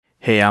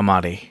Hey, I'm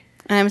Ari.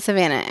 And I'm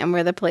Savannah, and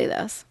we're the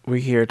Tortillas. We're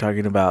here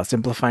talking about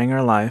simplifying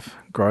our life,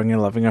 growing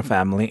and loving our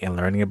family, and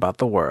learning about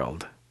the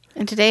world.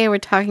 And today we're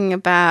talking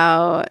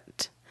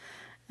about,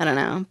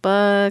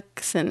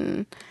 books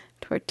and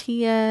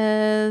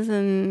tortillas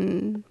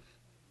and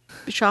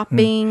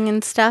shopping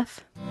and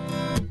stuff.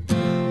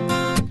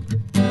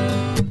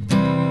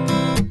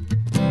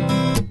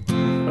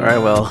 All right,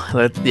 well,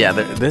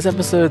 this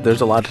episode,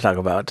 there's a lot to talk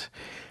about.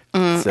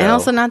 And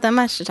also not that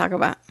much to talk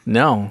about.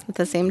 No. At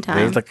the same time.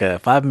 There's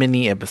like 5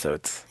 mini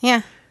episodes.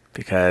 Yeah.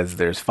 Because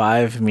there's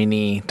 5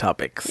 mini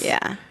topics.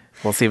 Yeah.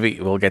 We'll see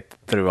if we'll get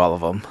through all of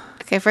them.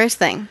 Okay, first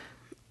thing.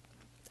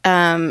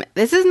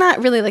 This is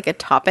not really like a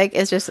topic.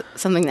 It's just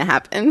something that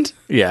happened.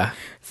 Yeah.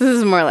 So this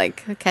is more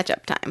like a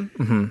catch-up time.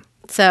 Mm-hmm.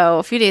 So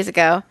a few days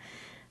ago,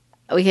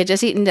 we had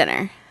just eaten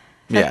dinner.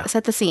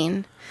 Set the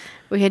scene.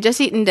 We had just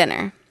eaten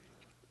dinner.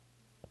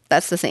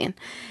 That's the scene.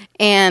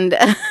 And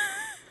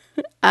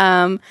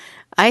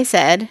I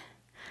said,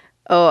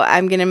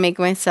 I'm going to make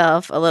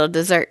myself a little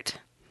dessert.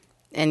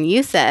 And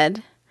you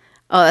said,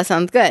 that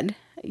sounds good.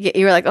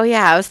 You were like, oh,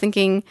 yeah, I was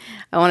thinking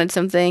I wanted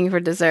something for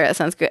dessert. That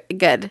sounds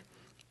good.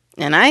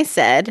 And I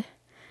said,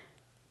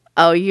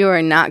 you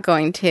are not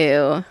going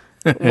to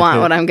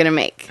want what I'm going to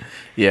make.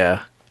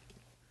 Yeah.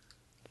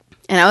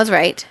 And I was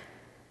right.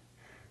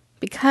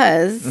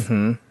 Because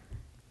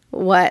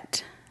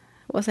what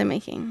was I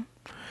making?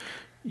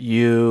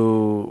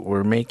 You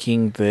were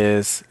making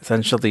this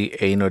essentially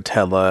a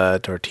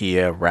Nutella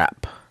tortilla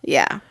wrap.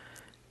 Yeah.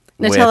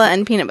 Nutella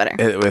and peanut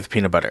butter. With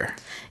peanut butter.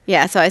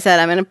 Yeah, so I said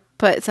I'm going to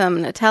put some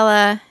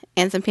Nutella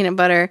and some peanut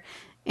butter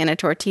in a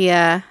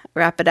tortilla,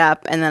 wrap it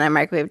up, and then I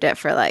microwaved it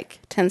for like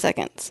 10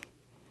 seconds.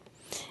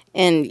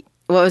 And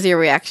what was your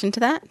reaction to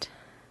that?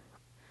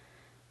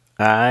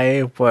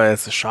 I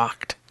was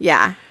shocked.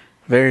 Yeah.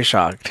 Very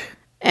shocked.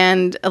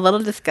 And a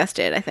little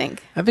disgusted, I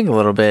think. I think a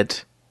little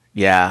bit.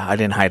 Yeah, I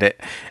didn't hide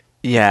it.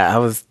 Yeah, I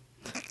was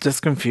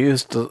just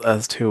confused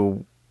as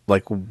to,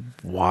 like,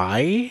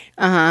 why.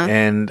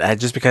 And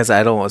just because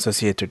I don't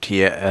associate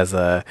tortilla as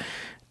a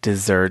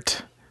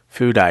dessert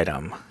food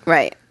item.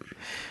 Right.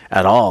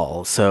 At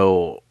all.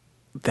 So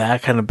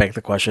that kind of begged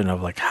the question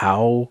of, like,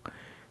 how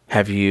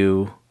have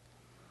you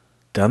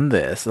done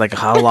this? Like,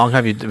 how long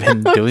have you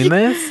been doing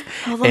this?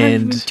 How long have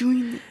you been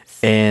doing this?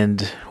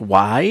 And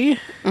why?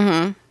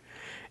 Mm-hmm.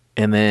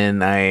 And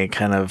then I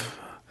kind of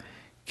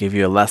gave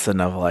you a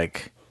lesson of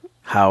like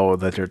how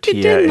the tortilla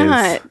You did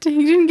not.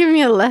 You didn't give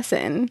me a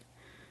lesson.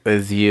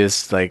 Is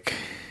used like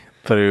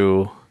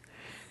through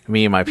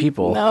me and my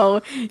people.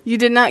 No, you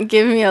did not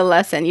give me a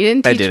lesson. You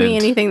didn't teach me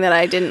anything that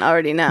I didn't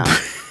already know.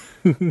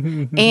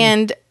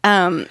 And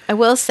I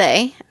will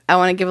say, I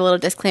want to give a little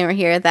disclaimer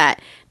here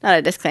that, not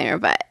a disclaimer,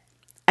 but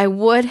I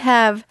would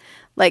have,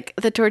 like,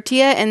 the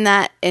tortilla in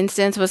that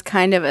instance was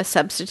kind of a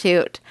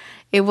substitute.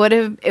 It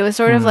was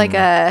sort of like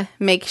a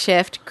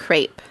makeshift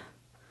crepe.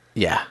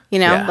 Yeah.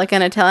 Like a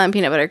Nutella and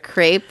peanut butter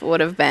crepe would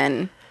have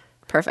been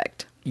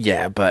perfect.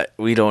 Yeah, but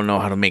we don't know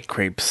how to make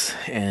crepes.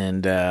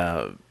 And,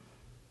 and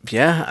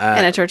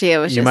a tortilla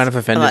was you just might have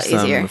offended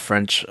some easier.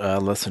 French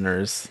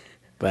listeners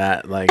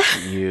that, like,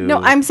 you... No,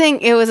 I'm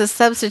saying it was a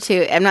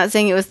substitute. I'm not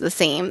saying it was the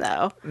same,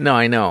 though. No,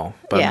 I know.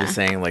 But I'm just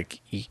saying,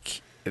 like,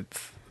 it's...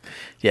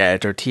 Yeah, a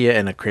tortilla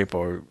and a crepe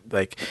are,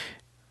 like,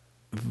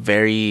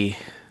 very...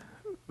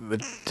 The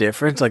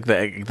difference, like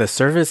the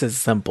service is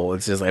simple.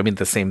 It's just,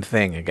 the same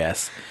thing, I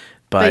guess.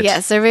 But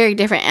yes, they're very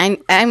different.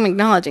 I'm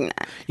acknowledging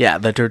that. Yeah,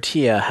 the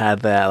tortilla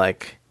had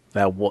that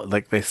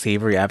the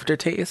savory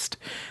aftertaste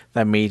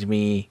that made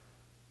me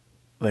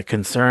like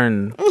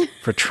concerned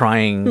for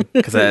trying,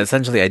 because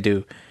essentially I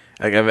do.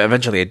 Like,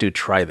 eventually, I do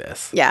try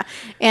this. Yeah,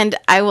 and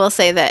I will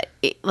say that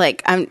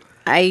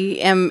I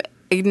am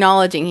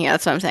acknowledging here.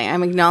 That's what I'm saying.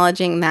 I'm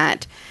acknowledging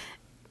that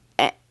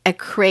a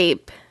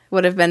crepe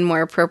would have been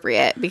more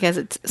appropriate because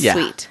it's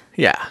sweet.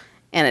 Yeah.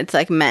 And it's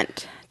like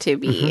meant to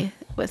be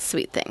with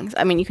sweet things.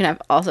 I mean, you can have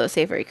also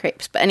savory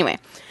crepes. But anyway,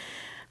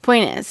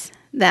 point is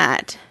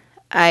that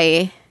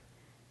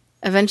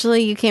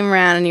eventually you came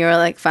around and you were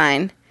like,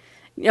 fine.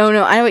 No,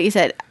 I know what you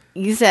said.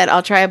 You said,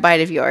 I'll try a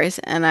bite of yours.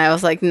 And I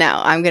was like, no,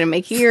 I'm going to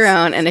make you your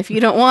own. And if you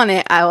don't want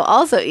it, I will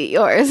also eat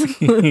yours.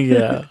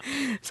 Yeah.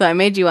 So I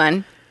made you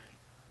one.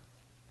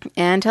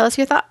 And tell us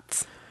your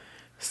thoughts.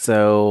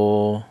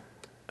 So,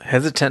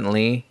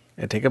 hesitantly,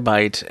 I take a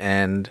bite,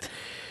 and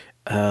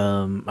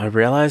I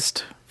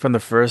realized from the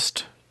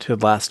first to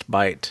the last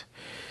bite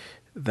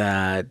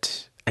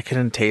that I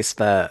couldn't taste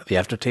the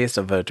aftertaste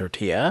of a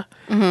tortilla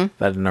that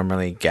I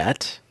normally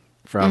get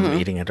from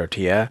eating a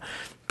tortilla,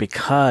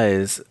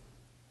 because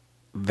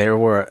there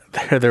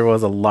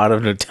was a lot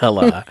of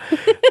Nutella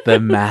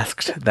that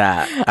masked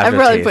that aftertaste. I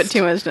probably put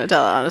too much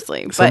Nutella,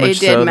 honestly, but it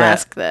did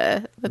mask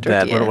the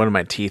tortilla. That one of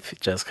my teeth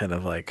just kind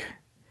of like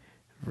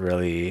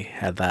really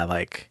had that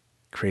like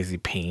crazy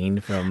pain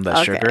from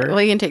the sugar.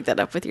 Well, you can take that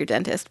up with your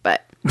dentist,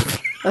 but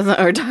that's not what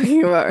we're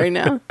talking about right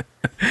now.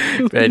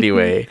 But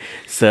anyway,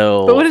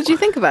 so... But what did you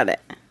think about it?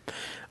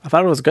 I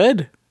thought it was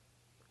good.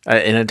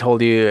 And I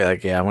told you,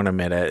 like, yeah, I want to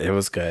admit it. It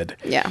was good.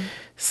 Yeah.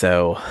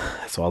 So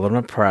I swallowed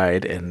my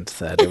pride and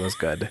said it was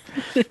good.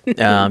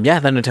 Yeah,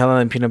 the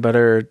Nutella and peanut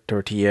butter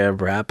tortilla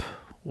wrap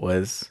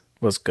was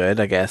good.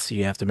 I guess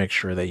you have to make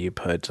sure that you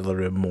put a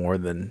little bit more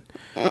than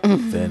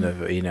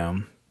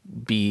don't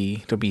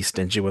be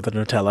stingy with the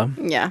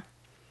Nutella. Yeah.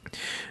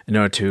 In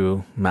order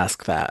to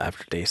mask that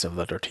aftertaste of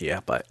the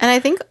tortilla. But and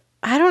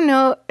I don't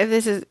know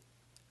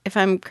if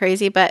I'm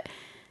crazy, but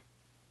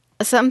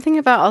something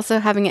about also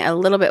having it a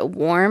little bit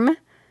warm,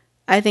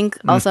 I think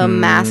also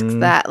masks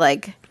that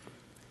like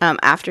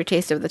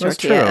aftertaste of the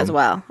tortilla as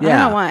well. I don't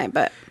know why,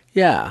 but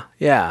yeah.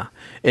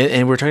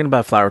 And we're talking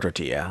about flour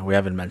tortilla. We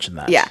haven't mentioned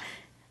that.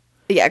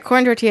 Yeah,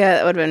 corn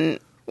tortilla would have been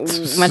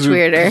much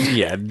weirder.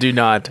 Yeah, do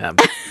not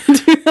attempt.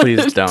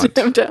 Please don't.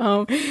 Attempt at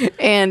home.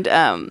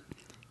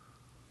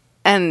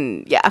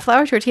 And yeah, a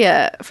flour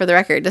tortilla, for the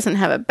record, doesn't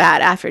have a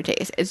bad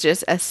aftertaste. It's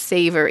just a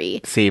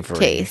savory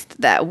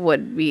taste that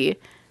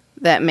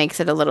makes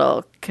it a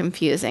little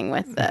confusing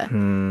with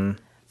the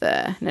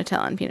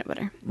Nutella and peanut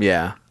butter.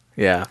 Yeah.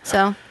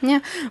 So, yeah.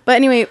 But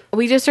anyway,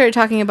 we just started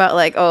talking about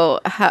like,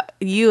 how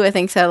you, I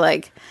think so,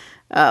 like,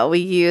 we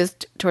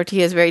used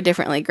tortillas very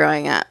differently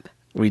growing up.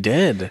 We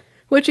did.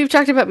 Which we've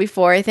talked about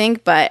before, I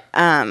think, but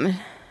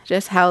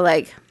just how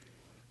like,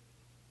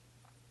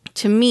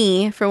 to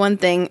me, for one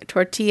thing,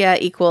 tortilla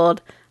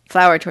equaled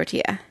flour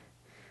tortilla.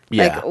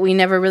 Yeah. Like, we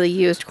never really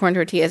used corn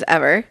tortillas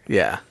ever.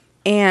 Yeah.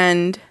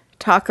 And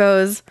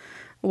tacos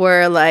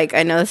were like,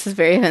 I know this is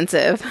very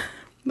offensive,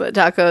 but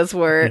tacos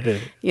were,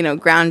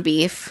 ground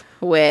beef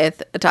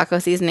with a taco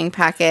seasoning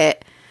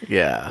packet.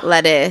 Yeah.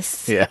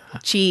 Lettuce. Yeah.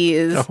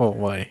 Cheese. Oh,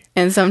 boy.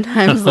 And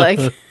sometimes like,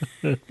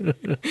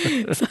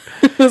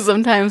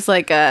 sometimes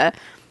like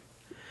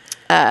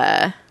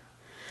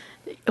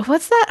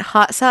what's that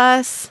hot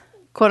sauce?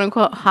 Quote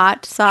unquote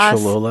hot sauce.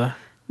 Cholula?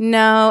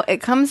 No, it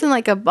comes in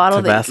like a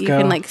bottle Tabasco? that you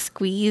can like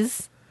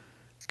squeeze.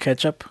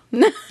 Ketchup?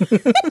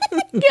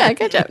 Yeah,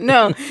 ketchup.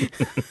 No.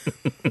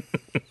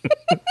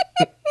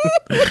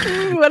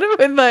 What if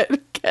I thought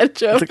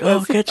ketchup? It's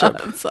like, ketchup.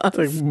 Hot sauce? It's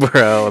like,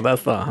 bro,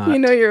 that's not hot. You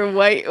know you're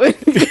white when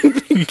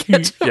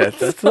ketchup. Yes,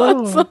 that's a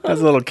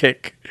little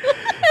kick.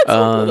 That's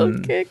a little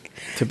kick.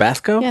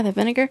 Tabasco? Yeah, the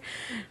vinegar.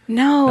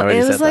 No,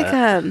 it was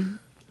like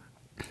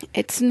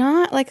it's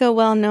not like a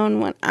well-known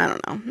one. I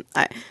don't know.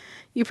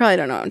 You probably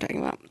don't know what I'm talking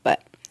about.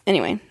 But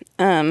anyway,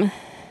 I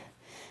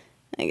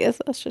guess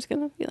that's just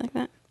gonna be like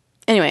that.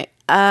 Anyway,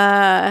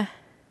 and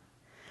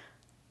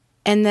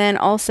then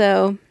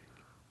also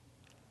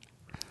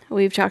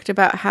we've talked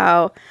about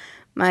how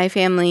my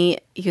family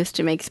used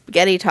to make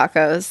spaghetti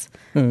tacos,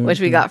 which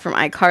we got from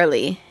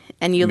iCarly,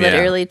 and you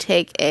literally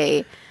take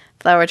a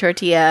flour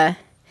tortilla.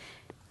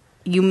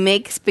 You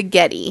make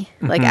spaghetti,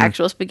 like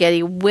actual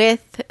spaghetti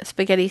with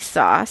spaghetti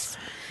sauce.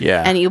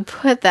 Yeah. And you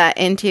put that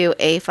into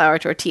a flour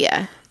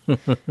tortilla.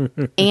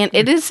 And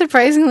it is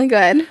surprisingly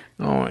good.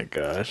 Oh my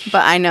gosh.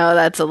 But I know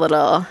that's a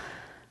little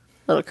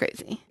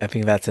crazy. I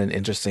think that's an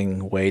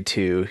interesting way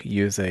to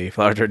use a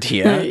flour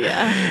tortilla.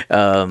 Yeah.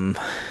 I'm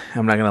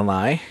not gonna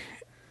lie.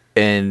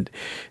 And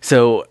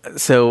so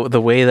the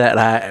way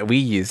that we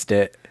used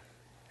it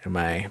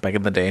back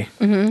in the day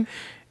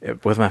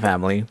with my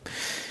family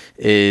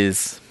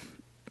is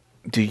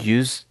you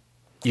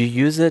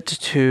use it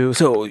to,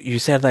 so you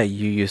said that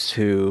you used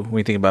to, when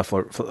you think about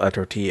a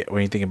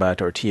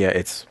tortilla,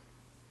 it's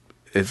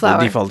the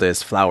default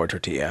is flour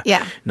tortilla,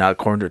 not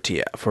corn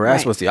tortilla. For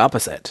us, was the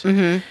opposite.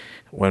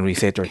 When we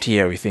say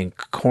tortilla, we think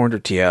corn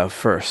tortilla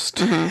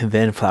first, and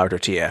then flour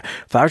tortilla.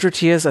 Flour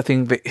tortillas, I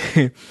think,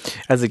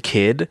 as a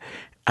kid,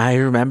 I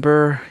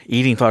remember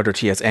eating flour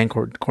tortillas and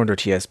corn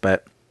tortillas,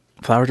 but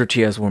flour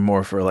tortillas were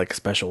more for like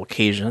special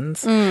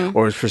occasions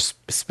or for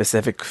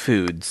specific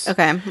foods.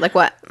 Okay, like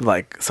what?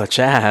 Like such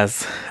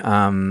as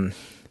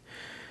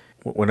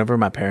whenever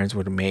my parents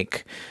would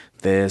make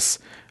this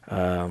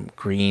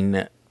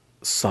green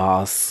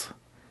sauce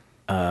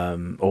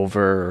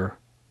over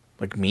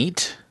like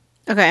meat.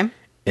 Okay.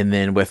 And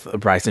then with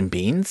rice and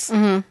beans,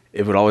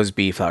 it would always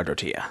be flour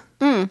tortilla.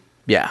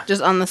 Yeah.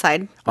 Just on the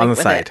side? On the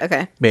side.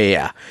 Okay.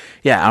 Yeah.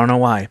 I don't know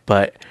why,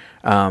 but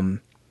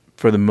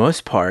for the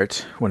most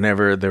part,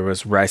 whenever there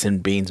was rice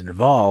and beans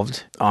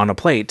involved on a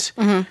plate,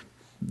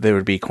 there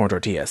would be corn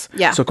tortillas.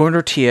 Yeah. So corn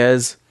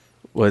tortillas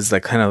was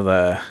like kind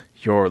of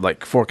your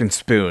like fork and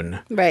spoon.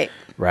 Right.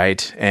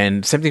 Right.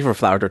 And same thing for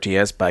flour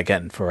tortillas, but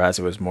again, for us,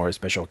 it was more a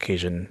special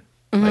occasion,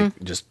 like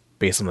just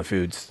based on the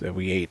foods that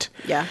we ate.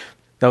 Yeah.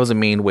 That was the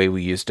main way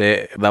we used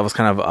it. That was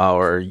kind of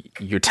our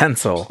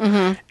utensil.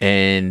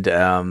 And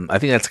I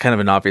think that's kind of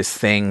an obvious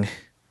thing,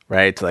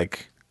 right?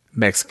 Like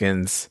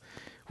Mexicans,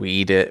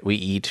 we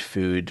eat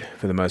food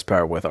for the most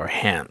part with our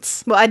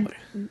hands. Well,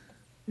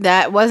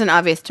 that wasn't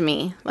obvious to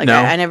me. Like, no?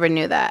 I never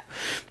knew that.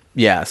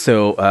 Yeah,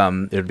 so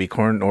it would be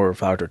corn or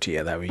flour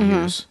tortilla that we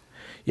use.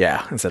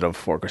 Yeah, instead of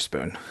fork or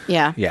spoon.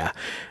 Yeah. Yeah.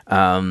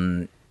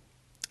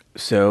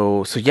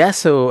 So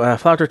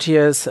flour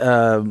tortillas,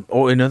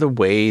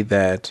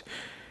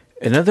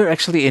 another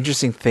actually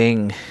interesting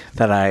thing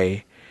that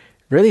I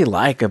really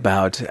like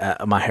about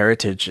my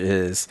heritage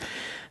is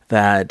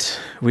that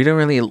we don't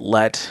really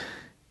let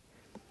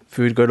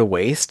food go to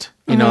waste.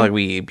 You know,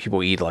 like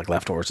people eat like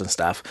leftovers and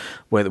stuff.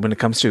 When it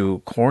comes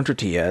to corn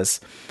tortillas,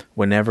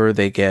 whenever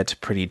they get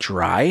pretty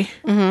dry,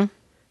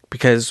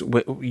 because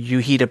you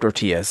heat up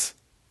tortillas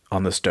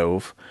on the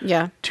stove,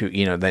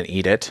 to then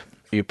eat it.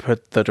 You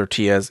put the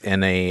tortillas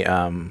in a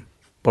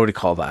what do you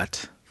call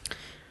that?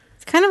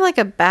 It's kind of like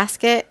a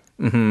basket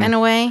in a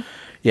way.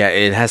 Yeah,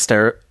 it has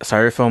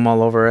styrofoam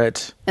all over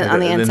it. And on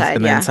the inside,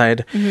 the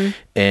inside.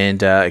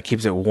 And it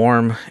keeps it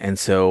warm. And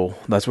so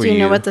that's where Do you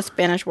know what the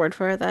Spanish word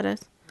for that is?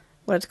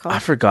 What it's called? I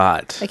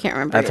forgot. I can't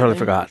remember. I totally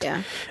forgot.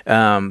 Yeah.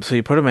 So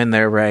you put them in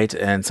there, right?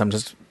 And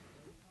sometimes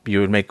you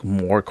would make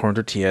more corn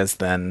tortillas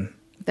than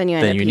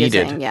you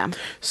needed. Yeah.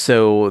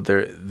 So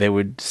they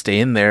would stay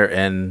in there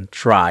and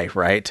dry,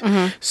 right?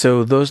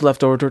 So those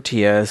leftover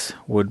tortillas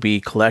would be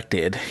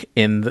collected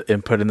and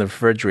put in the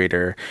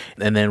refrigerator.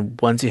 And then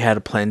once you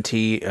had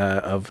plenty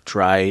of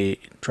dried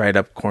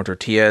up corn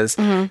tortillas,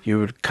 you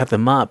would cut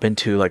them up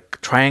into like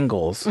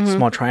triangles,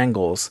 small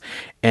triangles,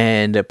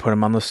 and put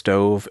them on the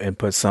stove and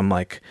put some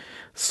like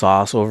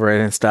sauce over it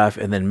and stuff,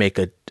 and then make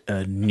a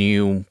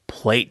new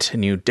plate, a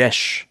new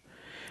dish.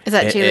 Is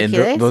that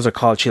chilaquiles? Those are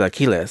called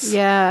chilaquiles.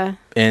 Yeah.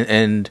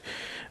 And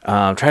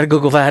try to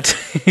Google that.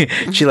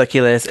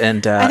 Chilaquiles.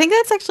 And I think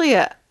that's actually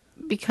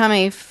become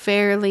a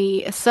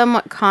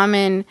somewhat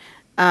common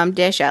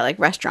dish at like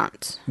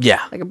restaurants.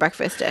 Yeah. Like a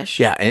breakfast dish.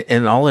 Yeah.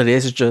 And all it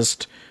is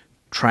just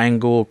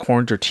triangle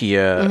corn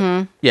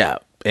tortilla. Yeah.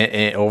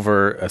 And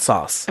over a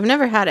sauce. I've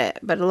never had it,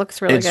 but it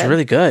looks really good. It's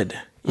really good.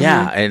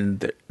 Yeah.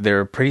 And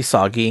they're pretty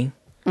soggy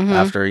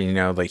after,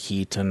 the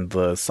heat and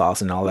the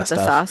sauce and all that stuff.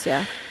 The sauce,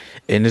 yeah.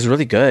 And it's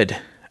really good.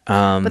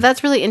 But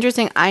that's really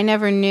interesting. I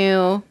never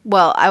knew.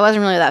 Well, I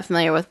wasn't really that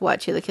familiar with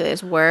what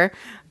chilaquiles were,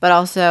 but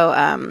also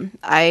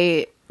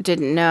I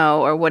didn't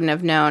know or wouldn't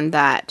have known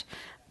that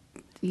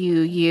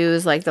you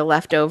use like the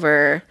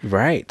leftover,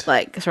 right?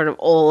 Like sort of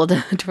old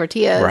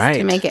tortillas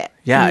to make it.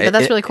 Yeah, but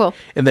that's really cool.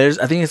 And I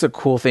think it's a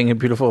cool thing, a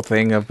beautiful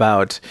thing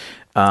about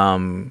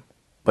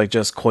like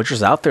just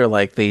cultures out there,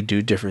 like they do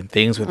different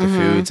things with the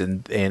foods,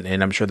 and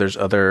I'm sure there's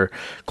other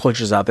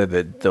cultures out there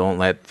that don't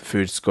let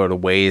foods go to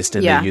waste,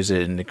 and they use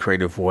it in a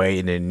creative way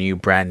in a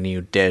brand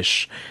new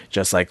dish,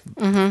 just like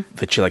the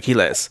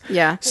chilaquiles.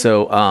 Yeah.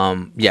 So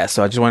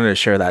so I just wanted to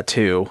share that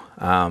too.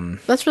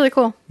 That's really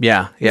cool.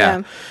 Yeah.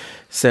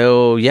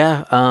 So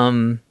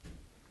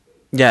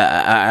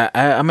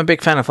I'm a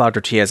big fan of flour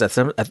tortillas.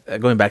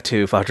 Going back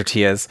to flour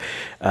tortillas,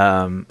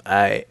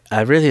 I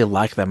really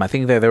like them. I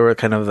think that they were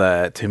kind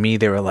of to me,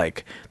 they were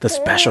like the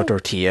special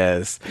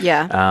tortillas.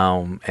 Yeah.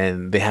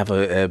 And they have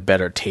a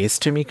better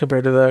taste to me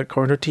compared to the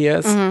corn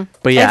tortillas.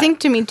 But yeah. I think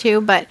to me too,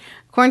 but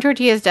corn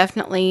tortillas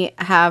definitely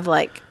have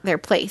like their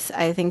place.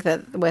 I think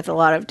that with a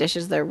lot of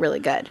dishes, they're really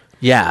good.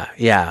 Yeah.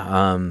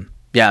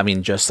 I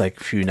mean, just like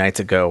a few nights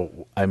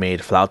ago, I made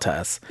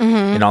flautas,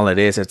 and all it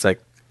is, it's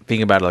like,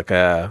 think about it like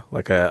a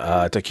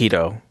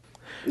taquito.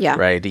 Yeah.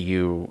 Right.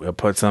 You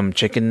put some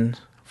chicken.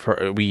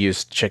 We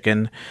used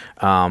chicken,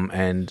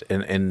 and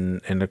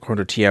in the corn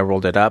tortilla,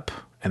 rolled it up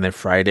and then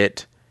fried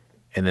it,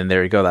 and then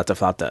there you go. That's a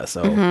flauta.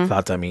 So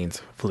flauta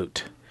means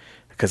flute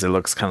because it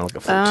looks kind of like a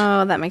flute.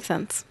 Oh, that makes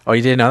sense. Oh,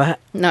 you didn't know that?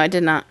 No, I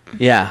did not.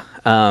 Yeah.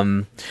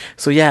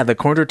 So yeah, the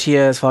corn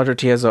tortillas, flour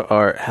tortillas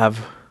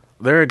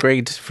they're a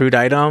great food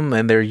item,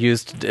 and they're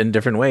used in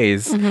different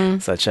ways,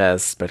 such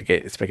as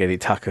spaghetti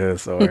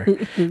tacos or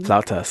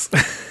flautas.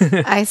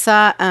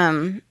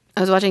 I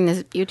was watching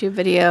this YouTube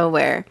video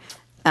where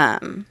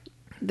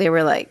they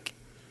were like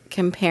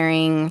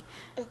comparing,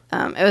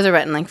 it was a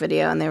Rhett and Link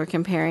video, and they were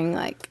comparing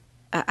like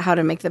how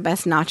to make the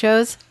best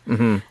nachos.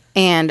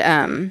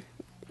 And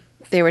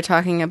they were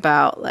talking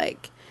about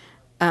like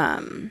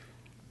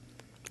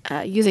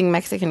using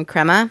Mexican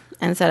crema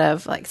instead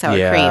of like sour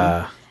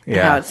cream.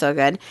 Yeah, how it's so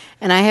good.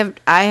 And I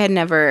had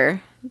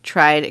never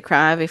tried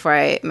crema before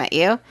I met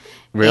you.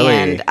 Really?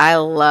 And I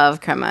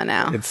love crema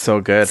now. It's so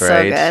good, so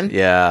right? Good.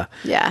 Yeah.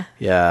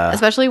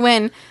 Especially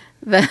when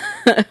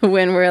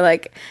when we're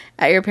like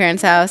at your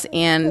parents' house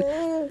and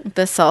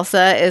the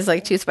salsa is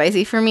like too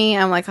spicy for me.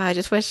 I'm like, I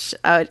just want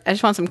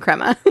some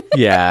crema.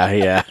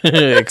 yeah.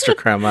 Extra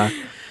crema.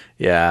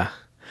 Yeah.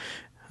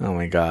 Oh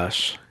my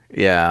gosh.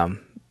 Yeah,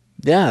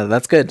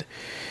 that's good.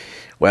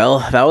 Well,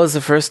 that was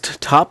the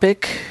first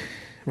topic.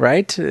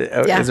 Right?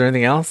 Yeah. Is there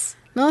anything else?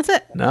 No, that's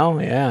it. No?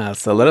 Yeah.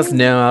 So let us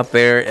know out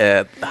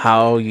there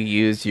how you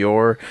use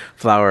your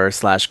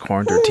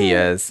flour/corn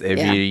tortillas, if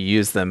you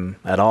use them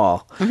at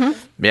all.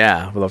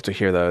 Yeah, we'd love to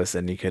hear those,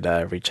 and you could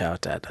reach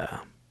out at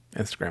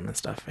Instagram and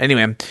stuff.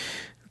 Anyway,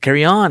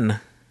 carry on.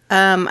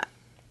 I'm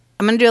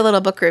going to do a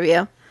little book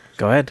review.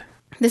 Go ahead.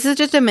 This is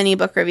just a mini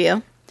book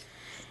review.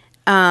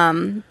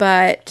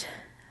 But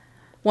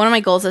one of my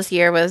goals this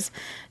year was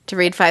to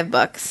read 5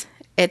 books.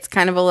 It's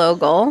kind of a low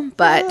goal,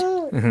 but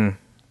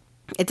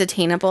it's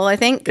attainable, I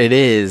think. It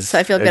is. So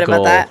I feel good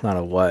about that. Not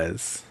a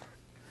was.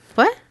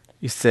 What?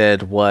 You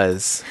said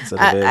was.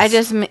 I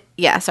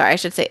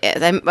should say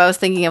is. I was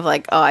thinking of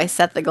like, I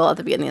set the goal at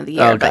the beginning of the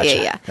year. Oh, gotcha.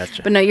 But yeah.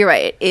 Gotcha. But no, you're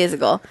right. It is a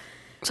goal.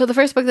 So the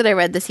first book that I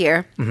read this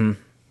year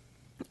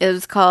It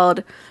was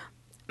called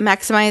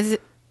Maximizing.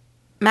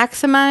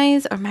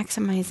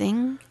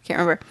 Can't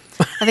remember.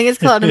 I think it's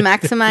called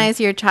Maximize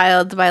Your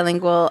Child's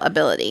Bilingual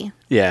Ability.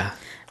 Yeah.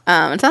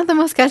 It's not the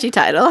most catchy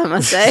title, I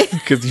must say.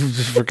 Because you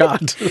just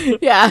forgot.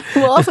 Yeah.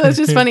 Well, also, it's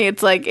just funny.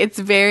 It's like, it's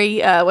very,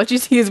 what you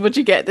see is what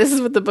you get. This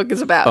is what the book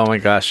is about. Oh my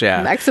gosh,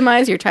 yeah.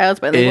 Maximize your child's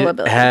bilingual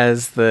ability.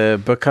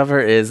 The book cover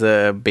is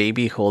a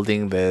baby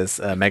holding this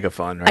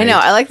megaphone, right? I know.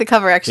 I like the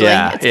cover, actually.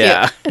 Yeah, it's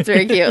cute. It's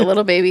very cute. A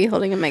little baby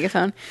holding a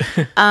megaphone.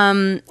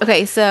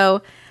 Okay,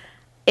 so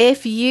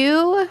if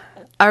you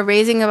are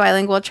raising a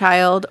bilingual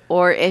child,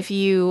 or if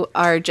you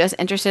are just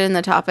interested in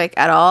the topic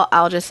at all,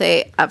 I'll just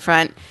say up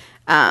front,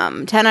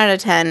 10 out of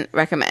 10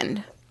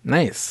 recommend.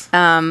 Nice.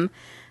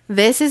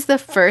 This is the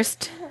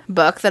first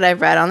book that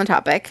I've read on the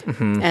topic,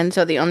 and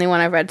so the only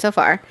one I've read so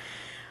far.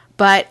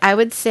 But I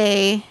would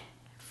say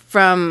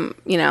from,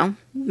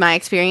 my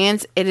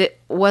experience,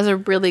 it was a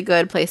really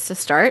good place to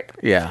start.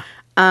 Yeah.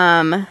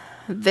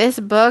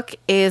 This book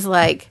is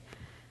like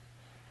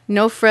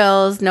no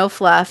frills, no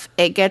fluff.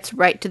 It gets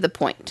right to the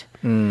point.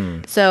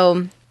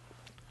 So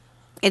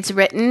it's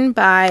written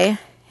by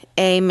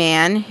a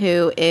man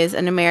who is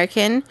an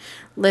American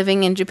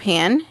living in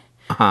Japan,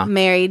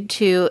 married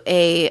to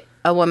a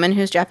woman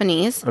who's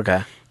Japanese.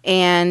 Okay.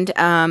 And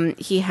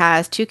he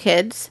has 2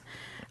 kids,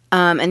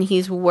 and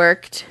he's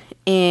worked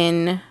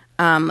in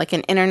like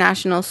an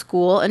international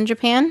school in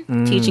Japan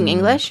teaching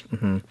English.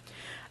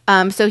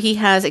 So he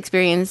has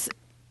experience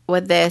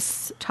with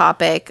this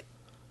topic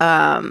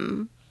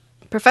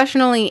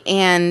professionally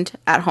and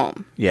at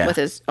home with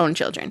his own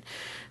children.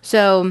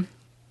 So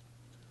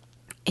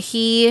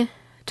he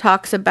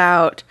talks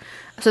about,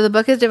 so the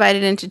book is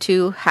divided into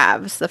 2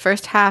 halves. The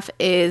first half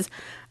is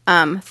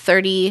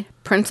 30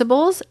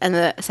 principles, and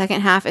the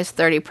second half is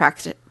 30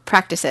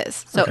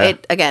 practices. So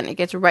it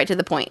gets right to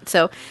the point.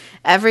 So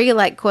every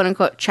like quote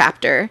unquote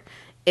chapter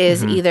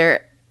is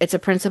either it's a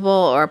principle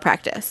or a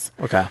practice.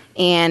 Okay.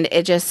 And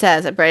it just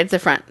says right at the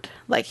front,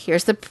 like,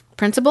 here's the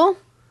principle.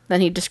 Then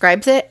he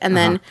describes it, and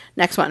then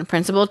next one,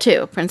 principle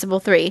 2,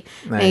 principle 3.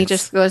 Nice. And he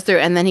just goes through,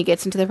 and then he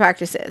gets into the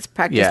practices.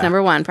 Practice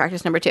number 1,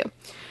 practice number 2.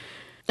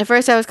 At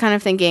first, I was kind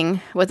of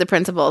thinking with the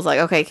principles, like,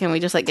 okay, can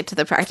we just like get to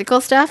the practical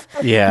stuff?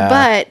 Yeah.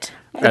 But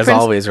as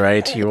always,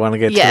 right? You want to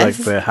get to like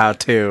the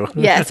how-to.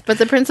 Yes, but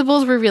the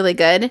principles were really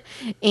good,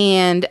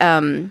 and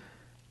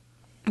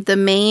the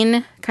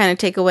main kind of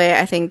takeaway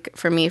I think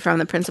for me from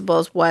the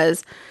principles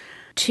was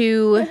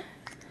to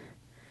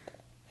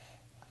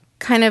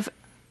kind of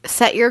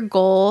set your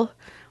goal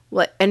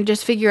and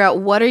just figure out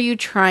what are you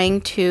trying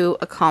to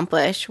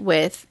accomplish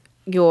with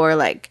your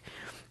like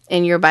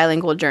in your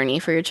bilingual journey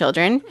for your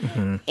children,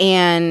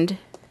 and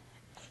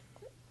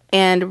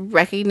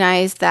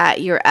recognize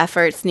that your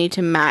efforts need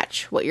to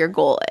match what your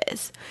goal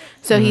is.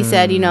 So he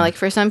said, like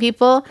for some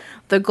people,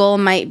 the goal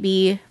might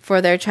be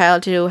for their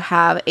child to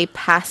have a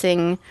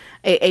passive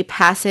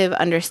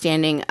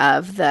understanding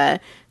of the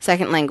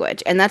second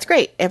language. And that's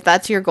great. If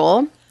that's your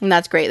goal, and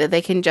that's great that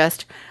they can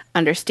just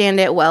understand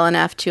it well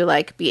enough to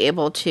like be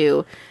able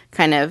to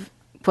kind of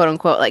quote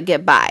unquote like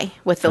get by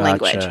with the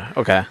language.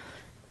 Okay.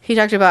 He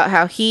talked about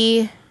how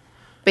he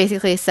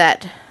basically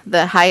set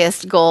the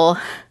highest goal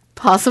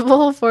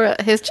possible for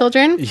his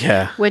children.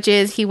 Yeah. Which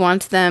is he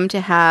wants them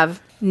to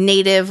have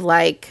native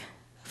like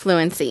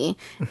fluency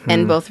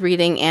in both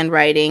reading and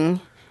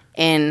writing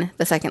in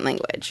the second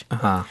language.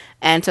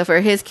 And so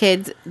for his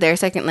kids, their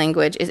second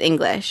language is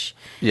English.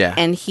 Yeah.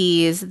 And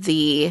he's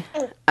the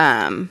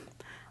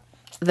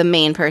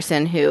main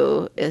person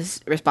who is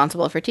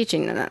responsible for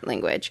teaching them that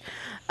language.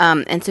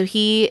 And so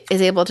he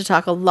is able to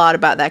talk a lot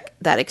about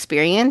that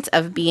experience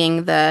of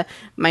being the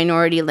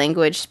minority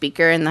language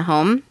speaker in the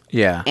home.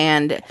 Yeah.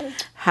 And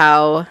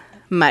how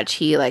much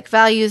he like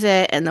values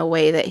it, and the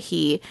way that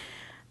he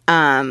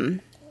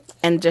and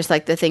just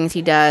like the things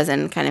he does,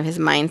 and kind of his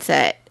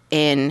mindset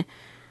in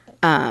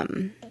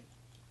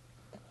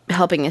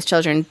helping his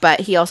children. But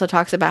he also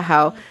talks about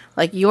how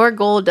like your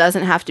goal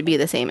doesn't have to be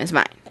the same as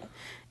mine.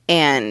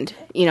 And,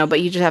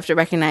 but you just have to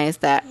recognize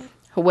that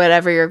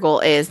whatever your goal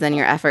is, then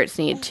your efforts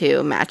need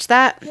to match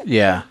that.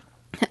 Yeah.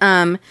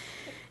 And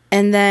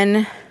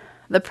then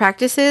the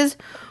practices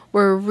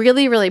were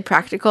really, really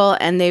practical,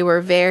 and they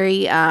were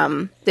very,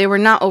 they were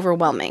not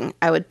overwhelming,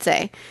 I would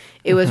say.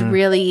 It was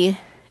really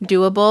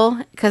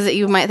doable, because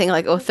you might think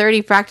like,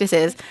 30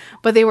 practices,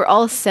 but they were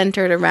all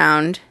centered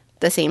around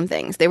the same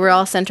things. They were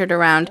all centered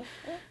around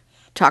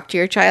talk to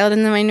your child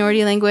in the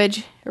minority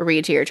language,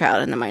 read to your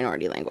child in the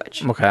minority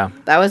language. Okay.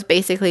 That was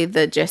basically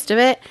the gist of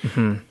it.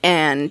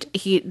 And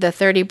the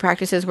 30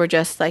 practices were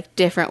just like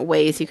different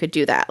ways you could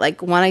do that.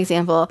 Like one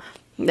example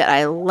that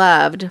I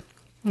loved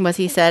was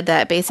he said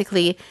that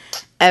basically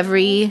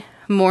every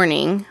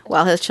morning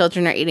while his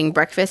children are eating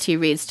breakfast, he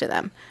reads to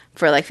them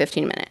for like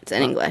 15 minutes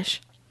in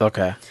English.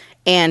 Okay.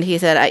 And he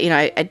said,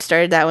 I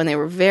started that when they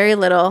were very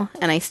little,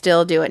 and I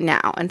still do it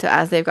now. And so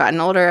as they've gotten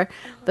older,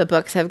 the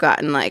books have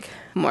gotten like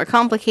more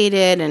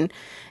complicated and,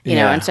 you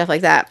know, and stuff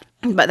like that.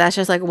 But that's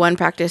just like one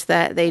practice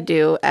that they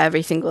do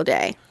every single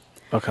day.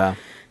 Okay.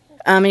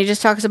 He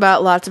just talks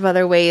about lots of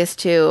other ways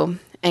to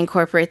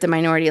incorporate the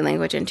minority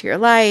language into your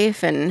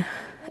life, and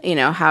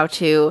how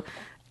to.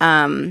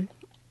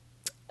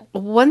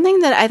 One thing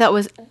that I thought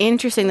was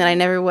interesting that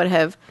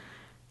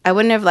I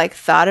wouldn't have like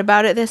thought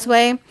about it this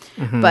way,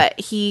 but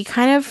he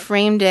kind of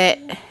framed it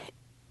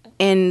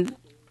in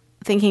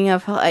thinking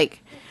of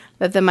like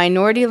that the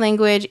minority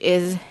language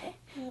is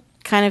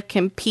kind of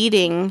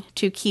competing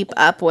to keep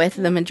up with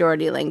the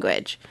majority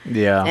language.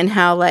 Yeah. And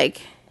how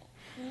like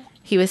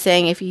he was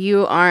saying, if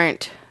you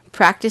aren't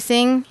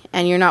practicing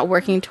and you're not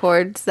working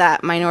towards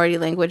that minority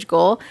language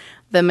goal,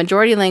 the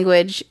majority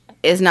language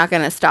is not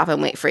going to stop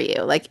and wait for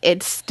you. Like,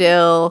 it's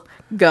still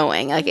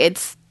going. Like,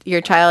 your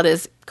child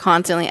is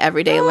constantly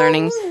every day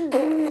learning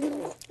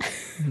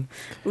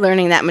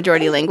that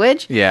majority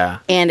language. Yeah.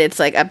 And it's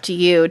like up to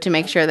you to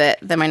make sure that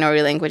the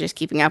minority language is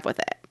keeping up with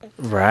it.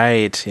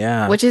 Right.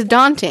 Yeah. Which is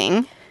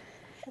daunting.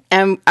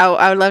 And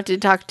I would love to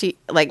talk to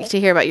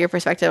hear about your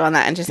perspective on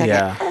that in just a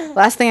second. Yeah.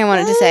 Last thing I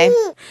wanted to say,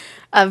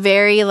 a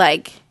very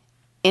like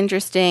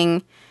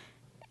interesting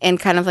and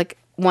kind of like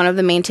one of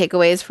the main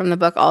takeaways from the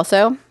book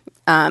also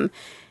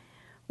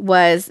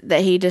was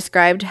that he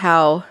described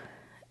how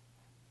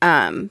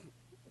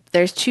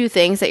there's two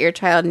things that your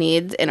child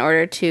needs in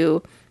order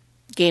to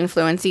gain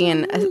fluency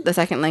in the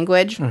second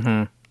language.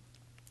 And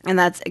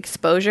that's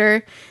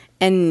exposure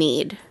and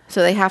need.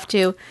 So they have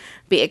to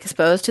be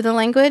exposed to the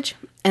language,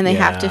 and they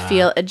have to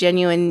feel a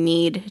genuine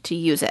need to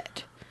use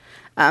it.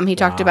 He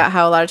talked about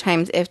how a lot of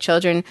times if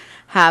children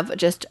have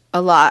just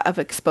a lot of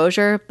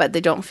exposure, but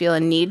they don't feel a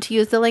need to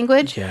use the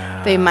language,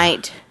 they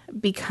might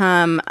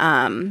become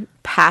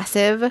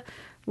passive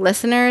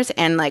listeners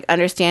and like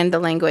understand the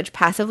language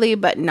passively,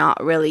 but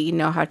not really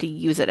know how to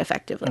use it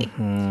effectively.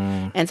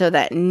 And so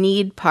that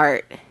need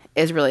part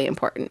is really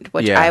important,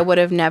 which I would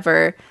have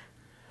never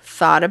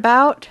thought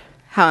about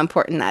how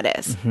important that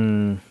is.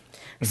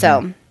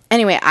 So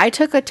anyway, I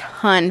took a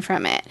ton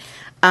from it.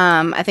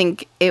 I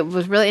think it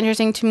was really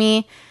interesting to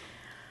me.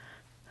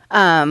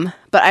 But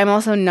I'm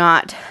also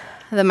not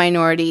the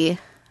minority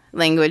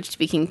language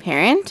speaking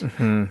parent,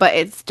 but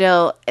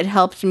it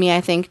helped me,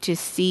 I think, to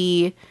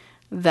see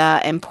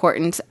the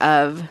importance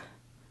of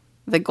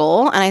the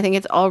goal. And I think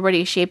it's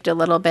already shaped a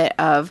little bit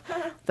of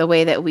the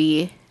way that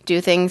we do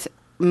things,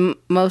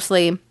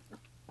 mostly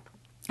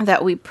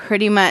that we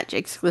pretty much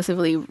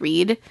exclusively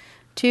read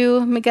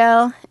to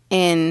Miguel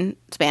in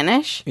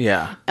Spanish.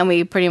 Yeah. And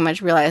we pretty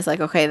much realized, like,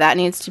 okay, that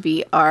needs to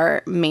be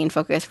our main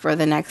focus for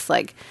the next,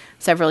 like,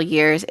 several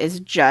years is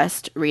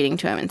just reading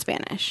to him in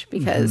Spanish.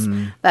 Because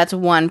that's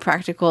one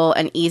practical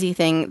and easy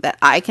thing that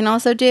I can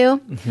also do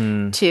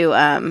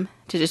to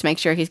just make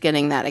sure he's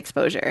getting that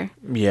exposure.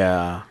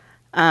 Yeah.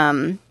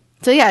 So,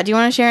 yeah, do you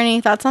want to share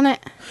any thoughts on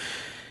it?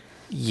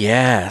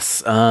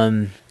 Yes.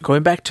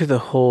 Going back to the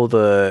whole,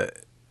 there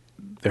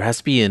has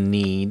to be a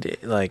need.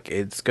 Like,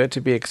 it's good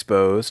to be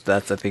exposed.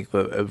 That's, I think,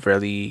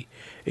 a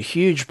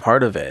huge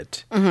part of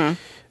it.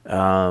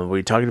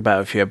 We talked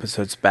about a few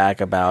episodes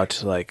back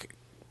about, like,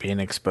 being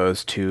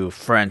exposed to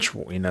French,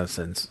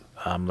 since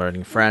I'm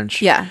learning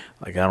French. Yeah.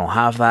 Like, I don't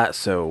have that,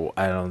 so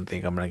I don't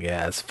think I'm going to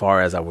get as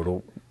far as I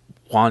would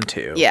want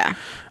to. Yeah.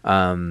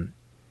 And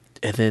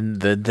then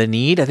the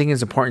need, I think,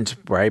 is important,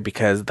 right?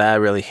 Because that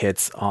really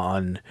hits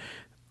on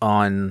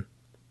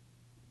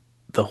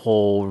the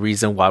whole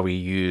reason why we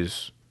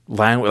use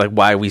language, like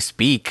why we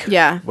speak,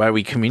 why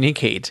we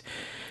communicate,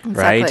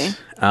 right?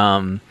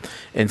 And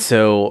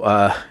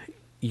so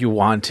you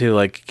want to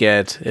like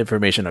get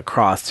information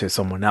across to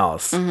someone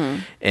else,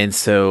 and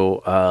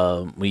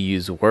so we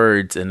use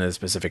words in a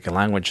specific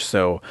language.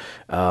 So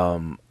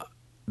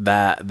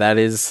that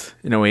is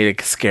in a way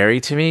like scary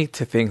to me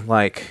to think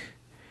like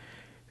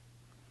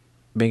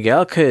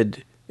Miguel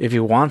could, if he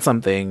wants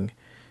something,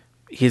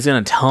 he's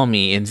gonna tell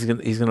me, and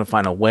he's gonna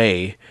find a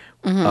way.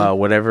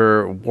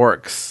 Whatever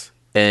works,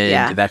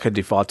 and that could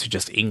default to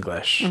just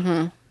English.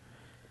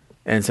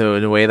 And so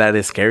in a way that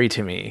is scary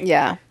to me.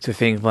 Yeah. To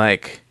think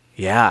like,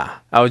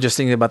 I was just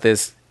thinking about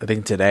this, I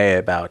think today,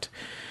 about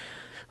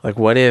like,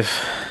 what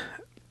if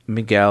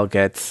Miguel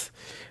gets,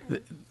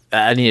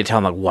 I need to tell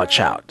him like,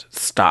 watch out,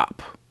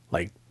 stop.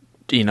 Like,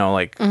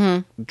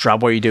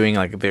 drop what you're doing.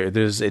 Like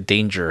there's a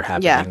danger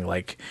happening.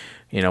 Like,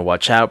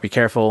 watch out, be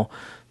careful.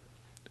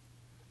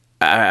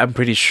 I'm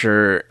pretty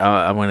sure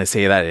I'm going to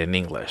say that in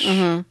English,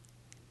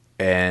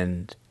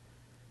 and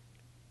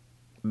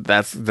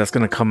that's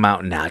going to come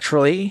out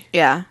naturally.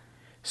 Yeah.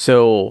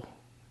 So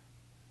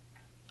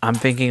I'm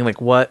thinking, like,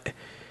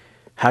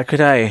 how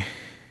could I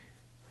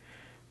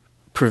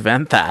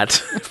prevent that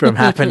from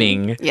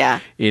happening?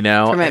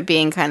 From it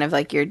being kind of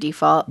like your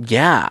default.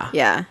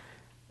 Yeah.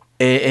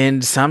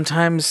 And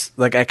sometimes,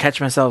 like, I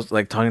catch myself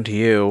like talking to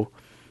you.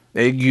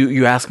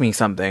 You ask me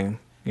something.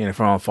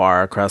 From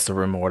afar, across the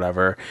room or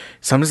whatever.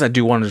 Sometimes I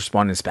do want to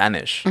respond in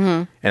Spanish.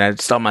 And I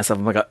stop myself.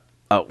 I'm like,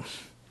 oh,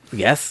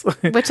 yes.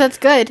 Which that's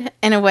good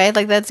in a way.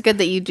 Like, that's good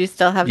that you do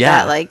still have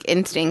that, like,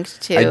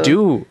 instinct to.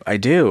 I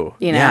do.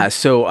 Yeah,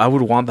 so I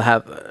would want to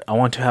have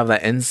that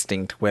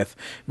instinct with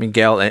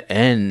Miguel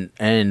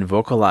and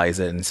vocalize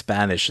it in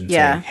Spanish and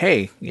say,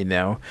 hey,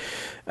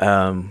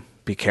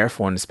 be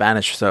careful in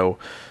Spanish. So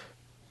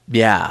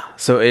Yeah.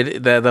 So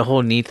the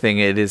whole knee thing,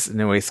 it is in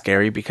a way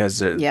scary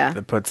because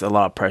it puts a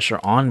lot of pressure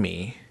on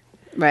me.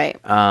 Right.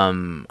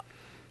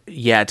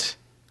 Yet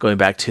going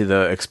back to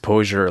the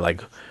exposure,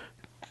 like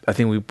I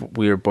think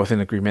we are both in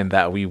agreement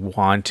that we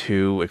want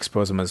to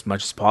expose them as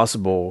much as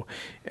possible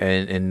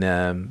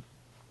in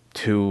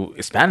to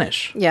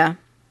Spanish. Yeah.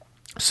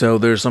 So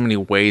there's so many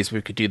ways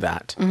we could do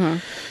that.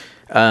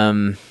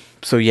 And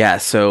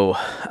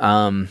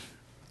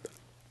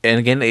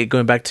again,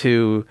 going back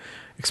to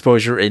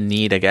exposure and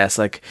need, I guess,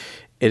 like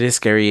it is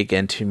scary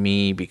again to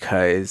me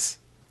because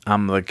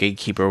I'm the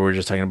gatekeeper. We were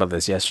just talking about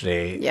this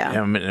yesterday. Yeah.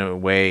 I'm in a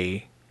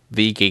way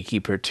the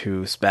gatekeeper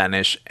to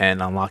Spanish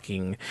and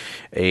unlocking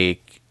a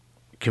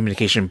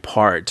communication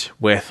part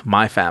with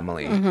my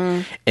family.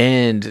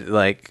 And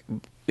like,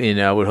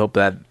 I would hope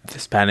that the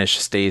Spanish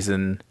stays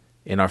in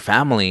our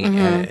family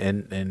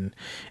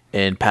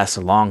and passed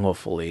along,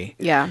 hopefully.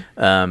 Yeah.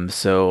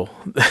 So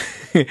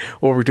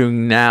what we're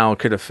doing now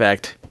could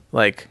affect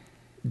like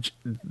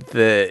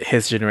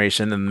his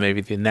generation and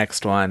maybe the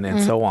next one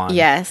and so on.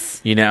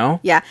 Yes.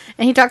 Yeah.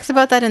 And he talks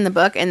about that in the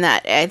book, and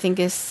that I think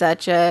is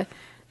such a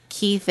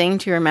key thing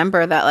to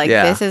remember, that like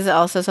this is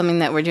also something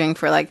that we're doing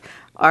for like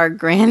our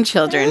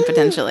grandchildren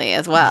potentially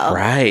as well.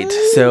 Right.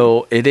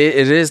 So it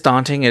is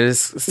daunting. It is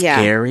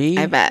scary.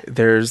 I bet.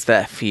 There's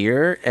that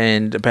fear,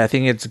 but I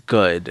think it's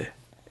good.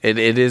 It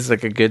is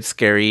like a good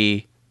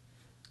scary.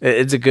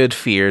 It's a good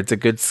fear. It's a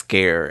good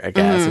scare, I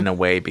guess, in a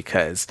way,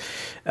 because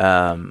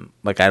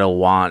like I don't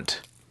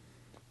want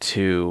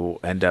to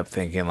end up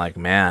thinking like,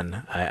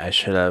 man, I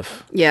should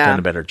have done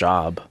a better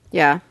job.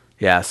 Yeah.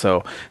 Yeah,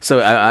 so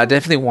I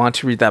definitely want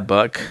to read that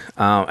book.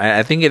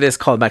 I think it is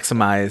called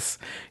Maximize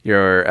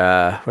Your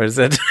what is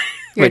it?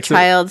 Your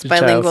child's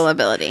bilingual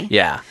ability.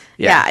 Yeah.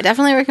 Yeah, I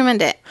definitely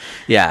recommend it.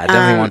 Yeah, I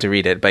definitely want to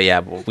read it. But yeah,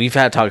 we've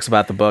had talks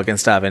about the book and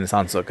stuff, and it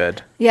sounds so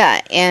good.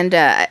 Yeah, and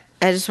I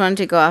just wanted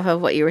to go off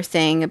of what you were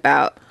saying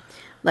about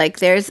like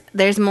there's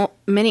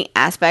many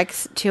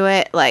aspects to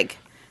it. Like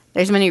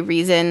there's many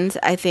reasons.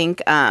 I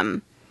think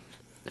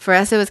for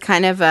us it was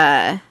kind of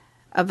a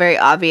very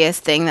obvious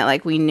thing that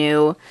like we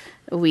knew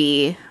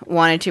we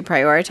wanted to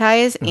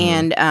prioritize,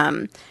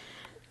 and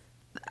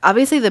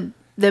obviously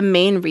the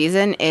main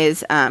reason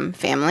is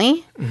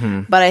family,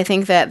 but I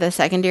think that the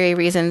secondary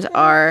reasons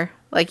are,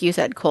 like you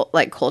said,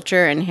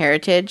 culture and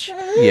heritage.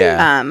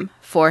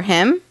 For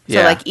him.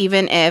 So like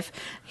even if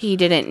he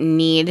didn't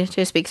need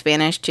to speak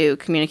Spanish to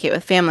communicate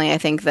with family, I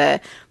think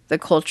the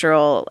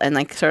cultural and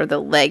like sort of the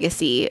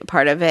legacy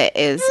part of it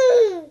is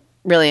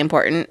really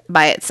important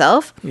by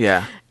itself.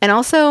 Yeah. And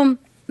also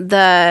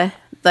I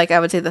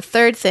would say the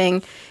third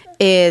thing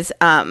is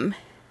I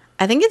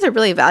think it's a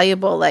really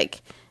valuable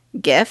like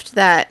gift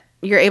that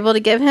you're able to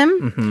give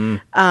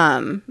him.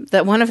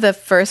 That one of the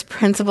first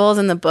principles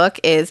in the book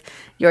is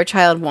your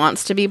child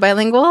wants to be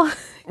bilingual.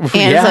 And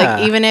it's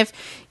like, even if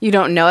you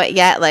don't know it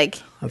yet,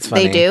 like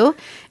they do.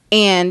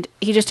 And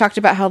he just talked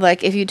about how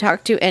like if you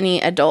talk to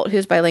any adult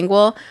who's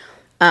bilingual,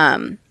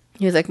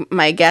 he was like,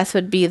 my guess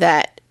would be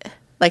that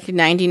like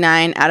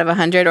 99 out of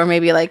 100 or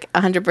maybe like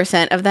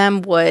 100% of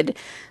them would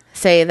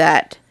say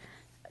that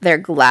they're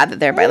glad that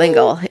they're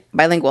bilingual.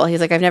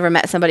 He's like, I've never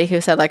met somebody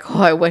who said like,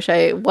 oh, I wish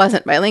I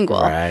wasn't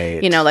bilingual. Right.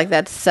 Like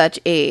that's such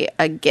a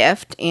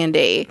gift and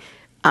a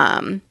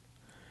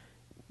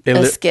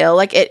skill.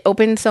 Like it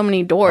opens so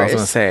many doors. I was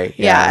gonna say,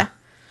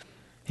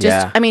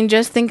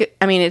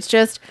 It's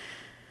just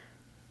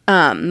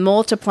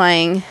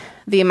multiplying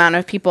the amount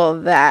of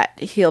people that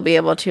he'll be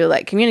able to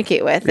like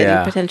communicate with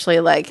and potentially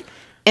like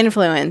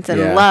influence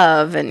and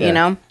love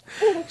and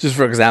Just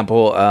for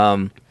example,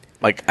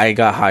 like I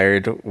got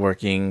hired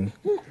working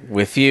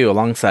with you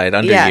alongside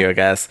under you, I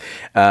guess,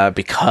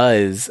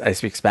 because I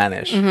speak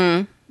Spanish.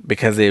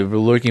 Because they were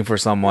looking for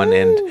someone,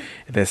 and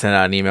they sent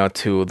out an email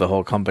to the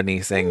whole company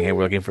saying, "Hey,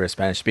 we're looking for a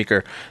Spanish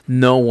speaker."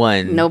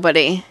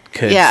 Nobody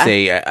could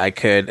say I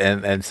could,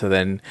 and so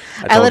then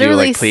I told you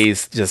like,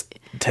 please just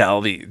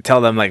tell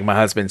them like my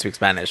husband speaks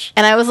Spanish.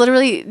 And I was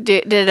literally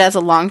did it as a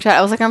long shot.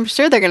 I was like, I'm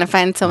sure they're gonna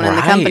find someone in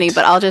the company,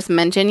 but I'll just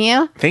mention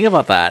you. Think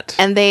about that.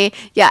 And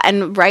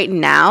and right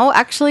now,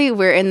 actually,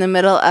 we're in the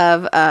middle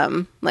of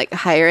like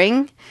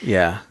hiring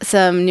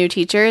some new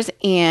teachers,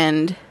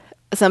 and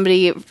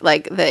somebody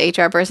like the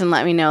HR person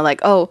let me know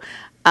like,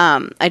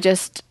 I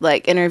just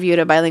like interviewed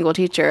a bilingual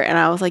teacher, and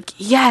I was like,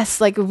 yes,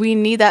 like we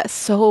need that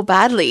so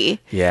badly.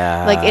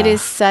 Yeah. Like it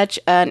is such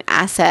an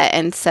asset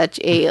and such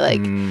a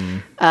like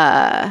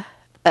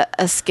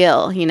a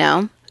skill,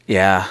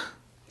 Yeah.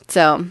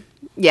 So,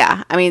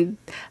 yeah, I mean,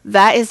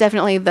 that is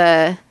definitely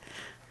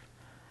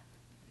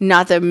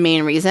not the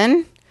main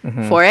reason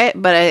for it,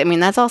 but I mean,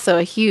 that's also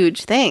a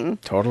huge thing.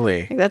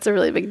 Totally. Like, that's a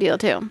really big deal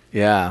too.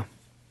 Yeah.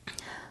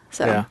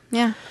 So,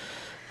 yeah.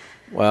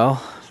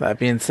 Well, that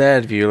being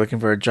said, if you're looking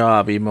for a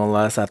job, email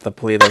us at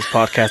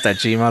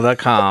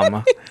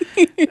thepolitospodcast@gmail.com.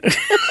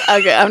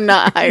 Okay, I'm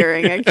not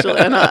hiring, actually.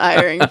 I'm not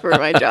hiring for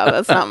my job.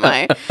 That's not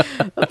my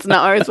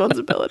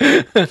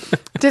responsibility.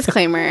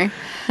 Disclaimer.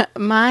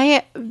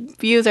 My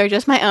views are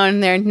just my own.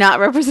 They're not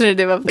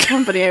representative of the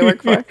company I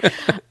work for.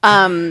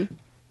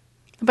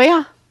 But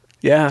yeah.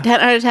 Yeah. 10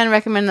 out of 10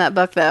 recommend that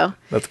book, though.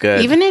 That's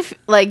good. Even if,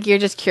 like, you're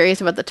just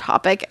curious about the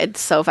topic, it's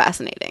so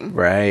fascinating.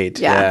 Right.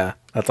 Yeah.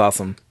 That's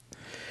awesome.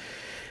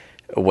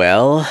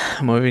 Well,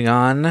 moving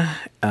on.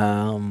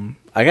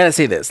 I gotta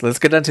say this. Let's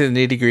get down to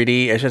the nitty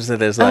gritty. I should have said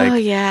this like,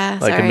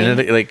 a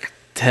minute, like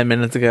 10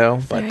 minutes ago.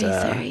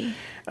 Sorry.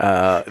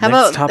 How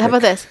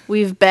about this?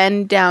 We've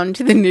been down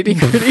to the nitty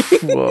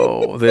gritty.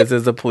 Whoa, this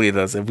is a plea.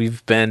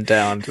 We've been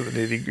down to the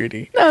nitty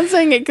gritty. No, I'm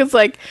saying it because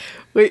like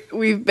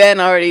we've been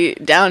already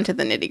down to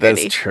the nitty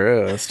gritty.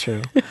 That's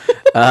true.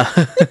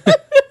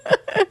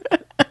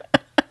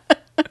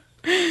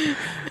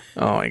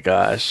 Oh my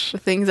gosh. The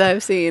things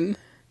I've seen.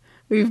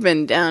 We've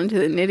been down to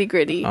the nitty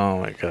gritty. Oh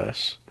my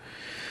gosh.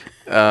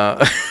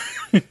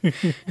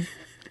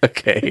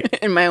 Okay.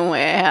 In my own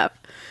way, I have.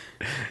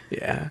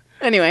 Yeah.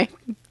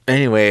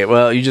 Anyway,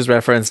 well, you just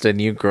referenced a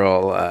new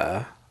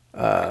girl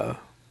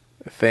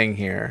thing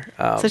here.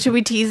 So should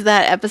we tease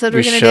that episode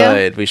we're going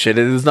to do? We should.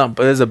 It is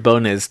a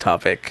bonus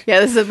topic. Yeah,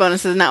 this is a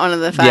bonus. This is not one of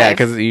the 5. Yeah,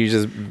 because you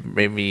just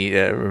made me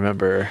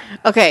remember.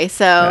 Okay,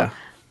 so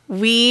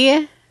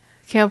we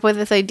came up with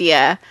this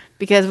idea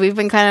because we've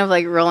been kind of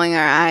like rolling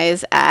our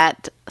eyes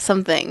at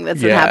something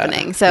that's been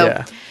happening.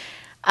 So,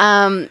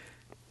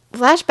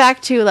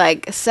 flashback to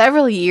like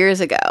several years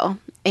ago,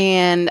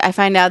 and I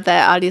find out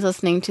that Audie's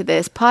listening to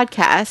this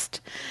podcast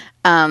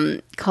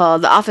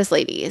called The Office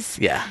Ladies.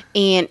 Yeah.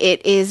 And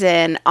it is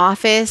an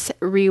office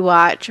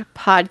rewatch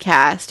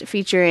podcast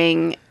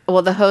featuring,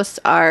 well, the hosts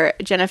are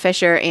Jenna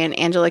Fisher and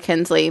Angela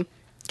Kinsey,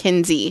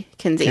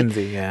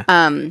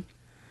 yeah.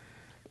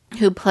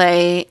 Who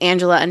play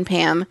Angela and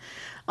Pam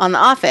on The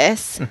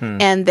Office.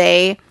 Mm-hmm. And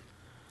they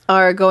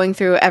are going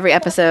through every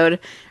episode,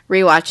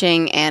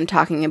 rewatching and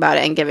talking about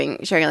it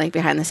and sharing like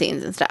behind the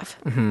scenes and stuff.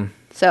 Mm-hmm.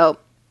 So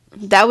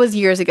that was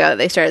years ago that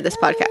they started this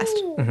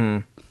podcast. Mm-hmm.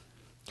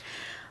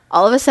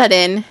 All of a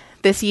sudden,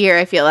 this year,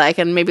 I feel like,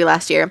 and maybe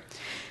last year,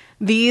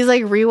 these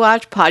like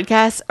rewatch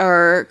podcasts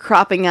are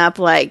cropping up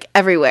like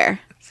everywhere.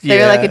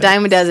 They're like a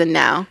dime a dozen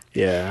now.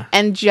 Yeah.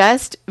 And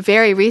just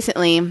very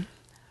recently,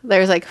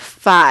 there's like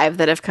 5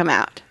 that have come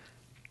out.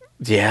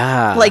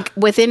 Yeah. Like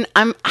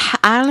I'm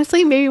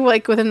honestly maybe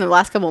like within the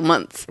last couple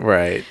months.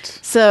 Right.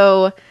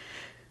 So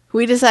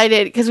we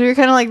decided, because we were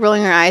kind of like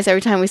rolling our eyes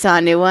every time we saw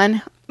a new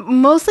one,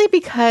 mostly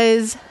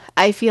because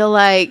I feel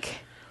like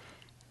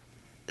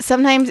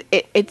sometimes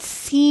it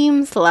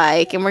seems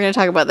like, and we're going to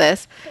talk about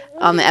this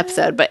on the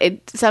episode, but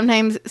it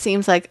sometimes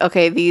seems like,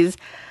 okay, these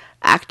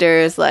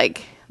actors,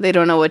 like, they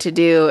don't know what to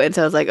do. And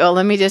so it's like, oh,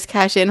 let me just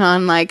cash in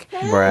on, like,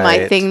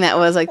 my thing that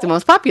was, like, the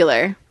most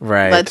popular.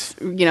 Right. Let's,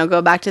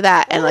 go back to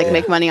that and, like,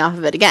 make money off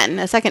of it again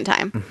a second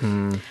time.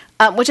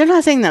 Mm-hmm. Which I'm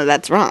not saying that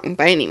that's wrong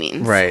by any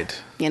means. Right.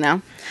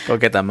 Go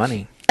get that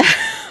money.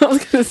 I was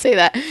going to say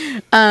that.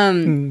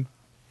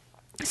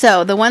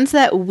 So the ones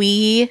that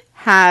we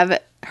have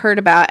heard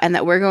about and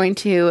that we're going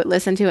to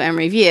listen to and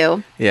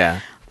review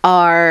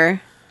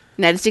are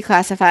Ned's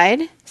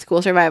Declassified,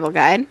 School Survival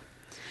Guide,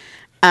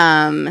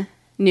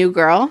 New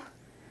Girl,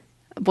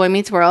 Boy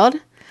Meets World,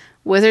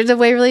 Wizards of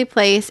Waverly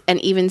Place, and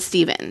Even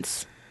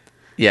Stevens.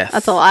 Yes.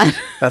 That's a lot.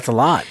 That's a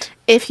lot.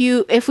 If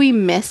we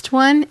missed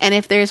one, and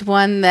if there's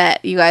one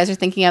that you guys are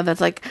thinking of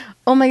that's like,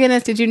 oh my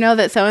goodness, did you know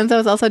that so-and-so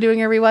is also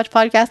doing a rewatch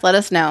podcast? Let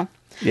us know.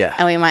 Yeah.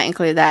 And we might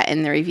include that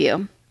in the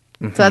review.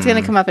 Mm-hmm. So that's going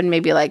to come up in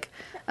maybe like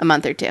a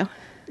month or 2.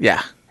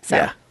 Yeah.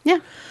 So, yeah.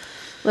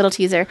 Little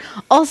teaser.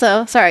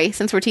 Also, sorry,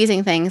 since we're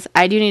teasing things,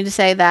 I do need to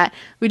say that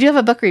we do have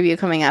a book review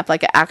coming up,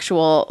 like an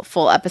actual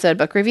full episode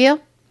book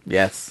review.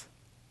 Yes.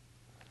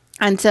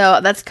 And so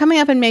that's coming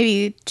up in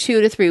maybe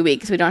 2 to 3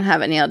 weeks. We don't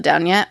have it nailed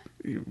down yet.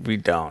 We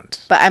don't.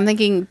 But I'm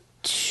thinking,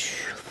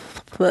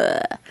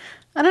 I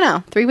don't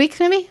know, 3 weeks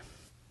maybe?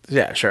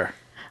 Yeah, sure.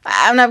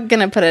 I'm not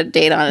going to put a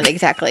date on it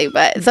exactly,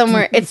 but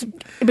somewhere it's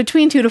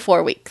between 2 to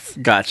 4 weeks.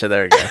 Gotcha.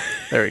 There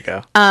we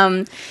go.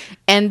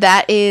 And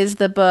that is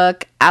the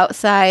book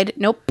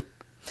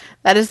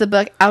That is the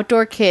book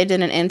Outdoor Kid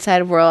in an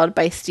Inside World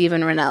by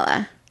Stephen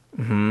Ranella.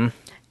 Mm-hmm.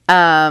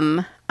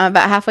 I'm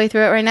about halfway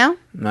through it right now.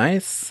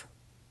 Nice.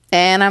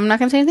 And I'm not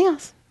going to say anything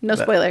else. No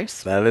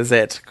spoilers. That is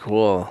it.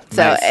 Cool.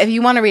 So nice. If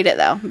you want to read it,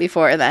 though,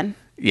 before then.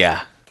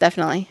 Yeah.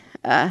 Definitely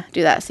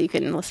do that so you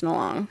can listen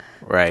along.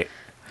 Right.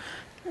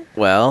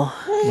 Well,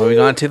 moving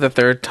on to the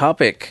third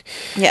topic.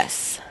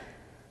 Yes.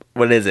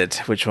 What is it?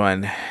 Which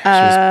one? Should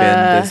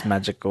spin this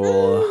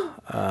magical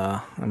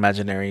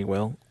imaginary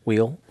wheel?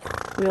 Wheel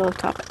of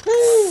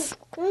topics.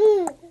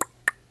 Oh,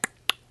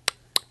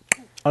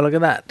 look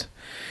at that.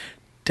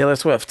 Taylor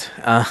Swift.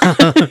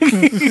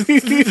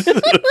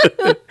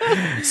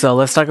 So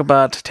let's talk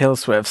about Taylor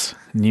Swift's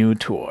new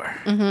tour.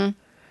 Mm-hmm.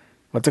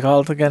 What's it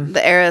called again?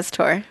 The Eras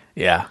Tour.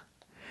 Yeah.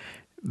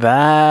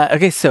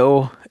 Okay,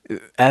 so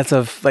as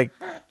of like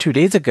 2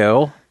 days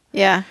ago,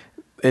 yeah,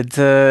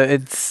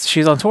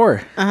 she's on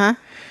tour.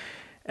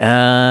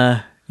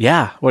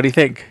 Yeah. What do you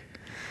think?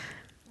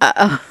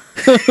 What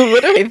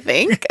do I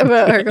think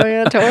about her going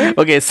on tour?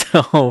 Okay,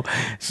 so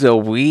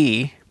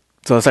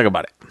let's talk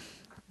about it.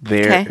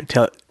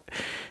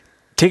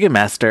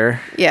 Ticketmaster,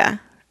 yeah,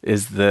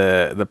 is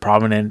the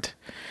prominent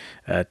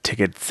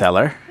ticket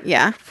seller.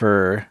 Yeah.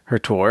 For her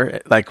tour,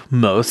 like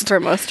most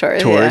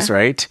tours,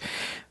 right?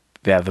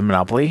 They have the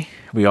monopoly.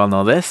 We all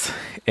know this.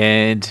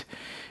 And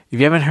if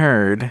you haven't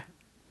heard,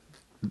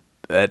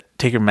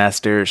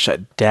 Ticketmaster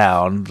shut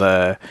down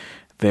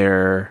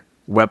their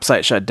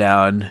website shut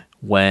down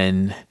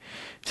when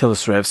Taylor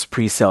Swift's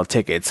pre-sale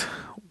tickets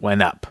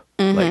went up,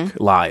 like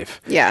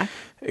live. Yeah.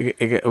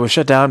 It was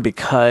shut down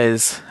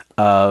because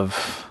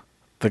of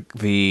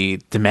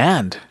the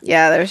demand.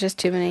 Yeah, there was just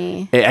too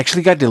many. It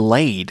actually got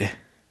delayed.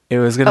 It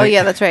was gonna. Oh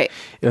yeah, that's right.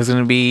 It was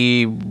gonna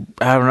be.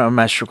 I don't know. I'm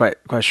not sure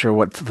quite sure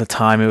what the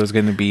time it was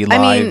gonna be live.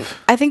 I mean,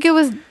 I think it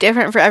was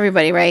different for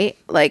everybody, right?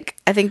 Like,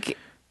 I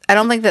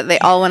don't think that they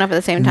all went up at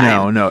the same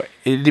time. No.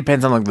 It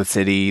depends on like the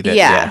city.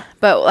 Yeah,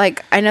 but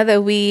like I know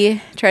that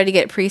we tried to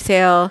get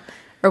pre-sale,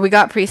 or we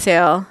got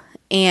pre-sale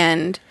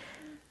and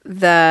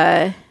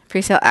the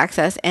pre-sale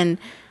access, and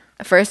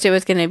first it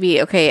was going to be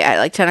okay at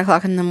like 10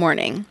 o'clock in the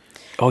morning.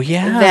 Oh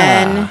yeah.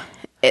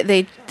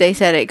 Then they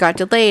said it got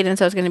delayed, and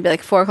so it's going to be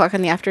like 4 o'clock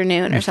in the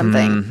afternoon or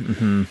something.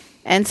 Mm-hmm.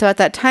 And so at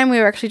that time we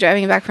were actually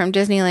driving back from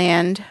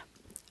Disneyland.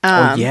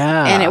 Oh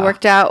yeah. And it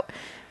worked out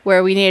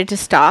where we needed to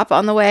stop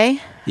on the way.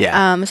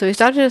 Yeah. So we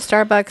stopped at a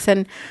Starbucks,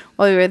 and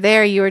while we were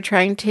there, you were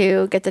trying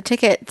to get the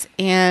tickets,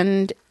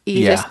 and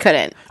you just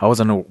couldn't. I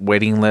was on a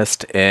waiting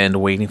list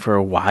and waiting for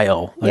a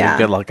while, like a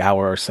good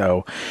hour or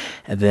so,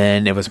 and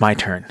then it was my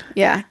turn.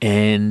 Yeah.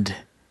 And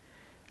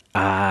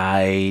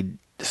I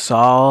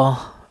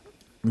saw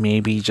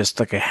maybe just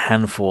like a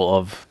handful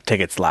of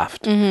tickets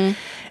left. Mm-hmm.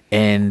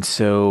 And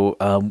so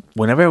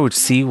whenever I would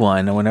see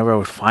one, or whenever I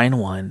would find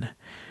one,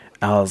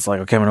 I was like,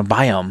 okay, I'm going to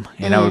buy them.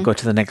 And I would go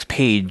to the next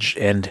page,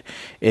 and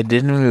it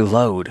didn't really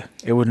load.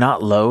 It would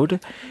not load.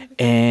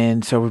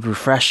 And so I would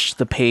refresh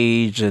the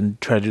page and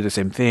try to do the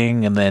same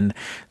thing. And then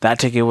that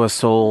ticket was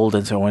sold.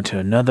 And so I went to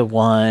another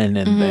one,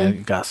 and then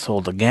it got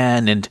sold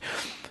again. And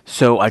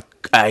so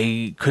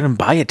I couldn't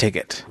buy a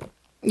ticket.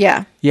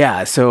 Yeah.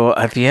 Yeah. So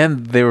at the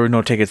end, there were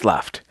no tickets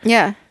left.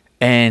 Yeah.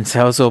 And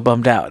so I was so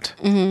bummed out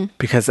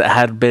because I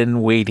had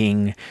been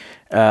waiting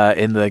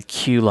in the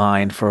queue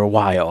line for a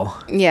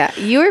while. Yeah,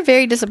 you were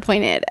very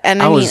disappointed,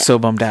 and I was so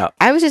bummed out.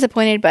 I was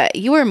disappointed, but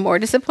you were more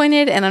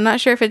disappointed, and I'm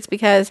not sure if it's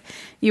because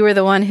you were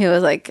the one who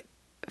was like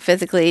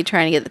physically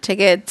trying to get the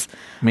tickets,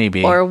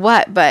 maybe, or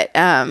what. But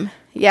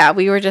yeah,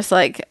 we were just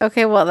like,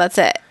 okay, well, that's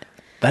it.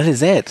 That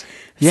is it.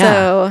 Yeah.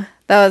 So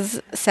that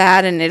was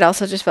sad, and it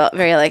also just felt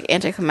very like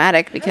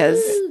anticlimactic because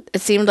it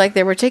seemed like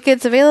there were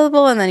tickets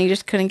available, and then you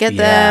just couldn't get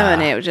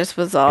them, and it just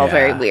was all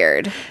very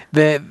weird.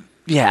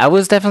 Yeah, I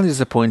was definitely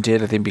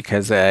disappointed, I think,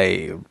 because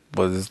I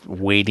was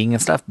waiting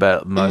and stuff,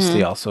 but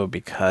mostly also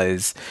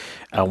because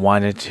I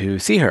wanted to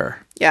see her.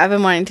 Yeah, I've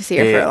been wanting to see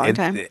her for a long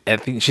time. I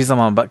think she's on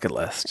my bucket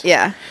list.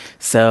 Yeah.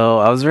 So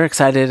I was very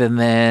excited, and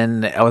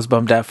then I was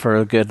bummed out for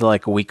a good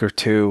like a week or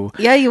two.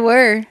 Yeah, you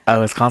were. I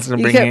was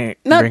constantly bringing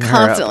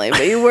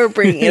but you were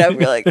bringing it up.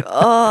 You're like,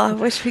 oh, I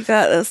wish we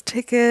got those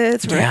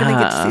tickets. We're not going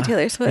to get to see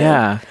Taylor Swift.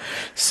 Yeah.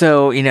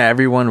 So,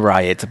 everyone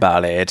riots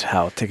about it,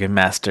 how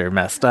Ticketmaster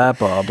messed up,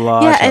 blah,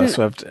 blah. Yeah, Taylor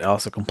Swift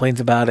also complains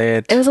about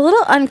it. It was a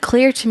little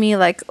unclear to me,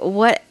 like,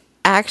 what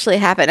actually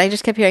happened. I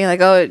just kept hearing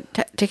like, oh,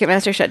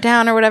 Ticketmaster shut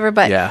down or whatever,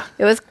 but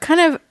it was kind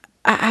of,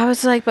 I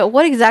was like, but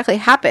what exactly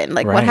happened?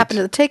 Like, what happened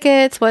to the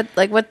tickets?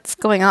 What's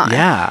going on?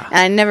 Yeah. And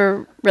I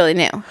never really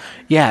knew.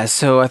 Yeah,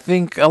 so I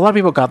think a lot of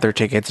people got their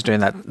tickets during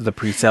the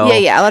pre-sale.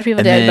 Yeah, a lot of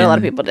people did, but a lot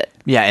of people did.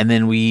 Yeah, and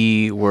then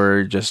we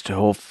were just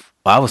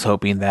I was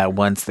hoping that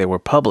once they were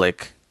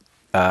public,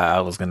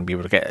 I was going to be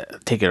able to get a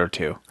ticket or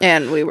two.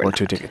 And we were Or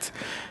 2 tickets.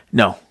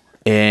 No.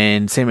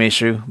 And same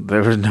issue,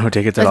 there was no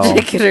tickets at all. A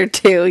ticket or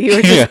two. You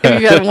were just,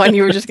 if you had one,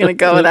 you were just going to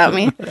go without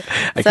me.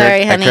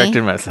 Sorry, honey. I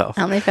corrected myself.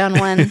 I only found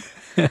one.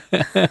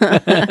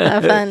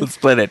 Have fun. Let's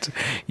split it.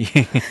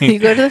 You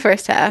go to the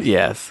first half.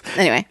 Yes.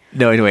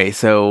 Anyway,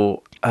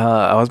 so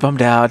I was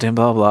bummed out and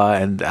blah, blah,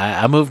 and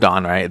I moved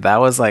on, right? That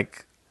was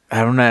like,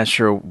 I'm not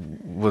sure,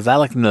 was that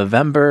like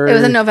November? It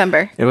was in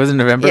November. It was in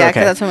November? Yeah,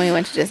 because that's when we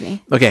went to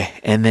Disney. Okay,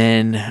 and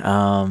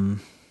then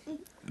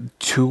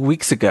 2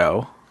 weeks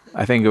ago,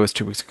 I think it was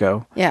 2 weeks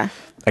ago. Yeah.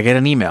 I get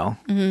an email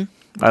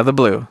out of the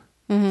blue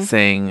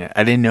saying,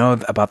 I didn't know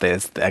about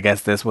this. I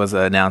guess this was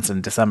announced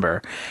in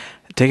December.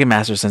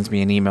 Ticketmaster sends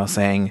me an email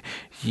saying,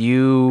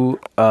 you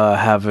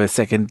have a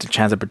second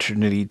chance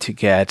opportunity to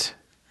get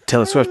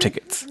Taylor Swift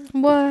tickets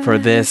for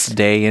this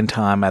day and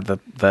time at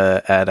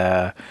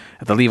the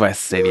Levi's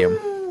Stadium.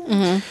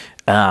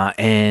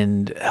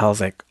 And I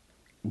was like,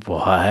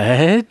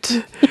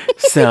 what?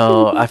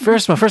 So my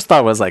first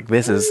thought was like,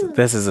 this is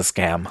a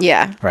scam.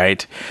 Yeah.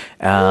 Right.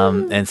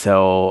 And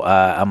so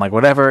I'm like,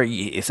 whatever.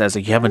 It says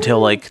like you have until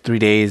like 3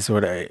 days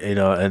or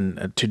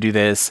and to do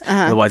this.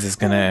 Otherwise it's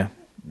gonna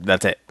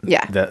that's it.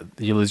 Yeah.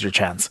 You lose your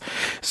chance.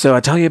 So I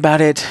tell you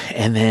about it,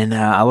 and then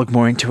I look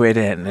more into it,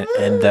 and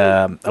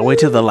I wait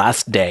till the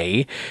last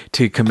day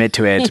to commit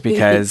to it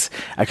because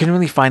I couldn't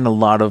really find a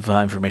lot of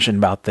information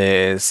about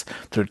this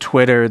through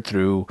Twitter,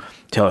 through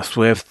Taylor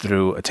Swift,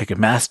 through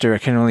Ticketmaster. I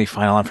couldn't really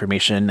find all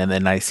information, and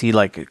then I see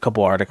like a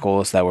couple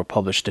articles that were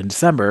published in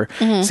December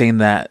saying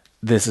that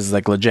this is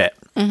like legit.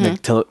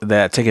 Like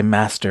that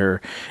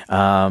Ticketmaster,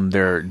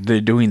 they're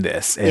doing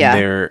this, and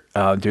they're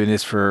doing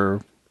this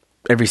for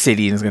every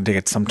city, and it's going to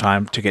take some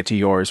time to get to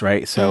yours,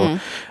 right? So,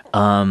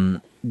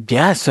 so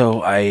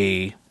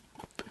I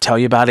tell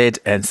you about it,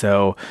 and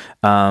so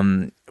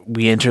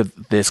we enter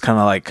this kind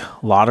of like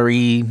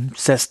lottery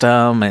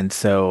system, and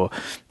so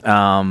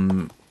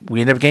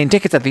we end up getting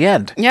tickets at the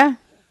end. Yeah.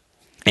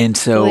 And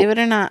so, believe it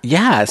or not,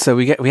 so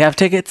we have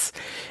tickets,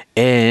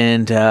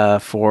 and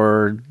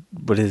for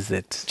what is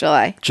it?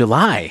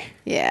 July.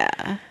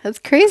 Yeah, that's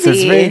crazy. So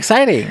it's very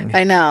exciting.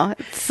 I know,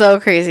 it's so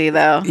crazy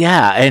though.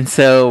 Yeah, and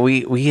so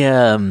we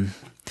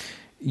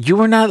you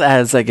were not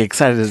as like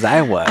excited as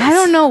I was. I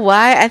don't know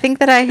why. I think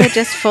that I had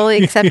just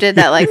fully accepted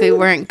that like we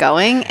weren't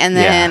going, and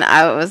then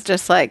I was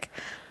just like,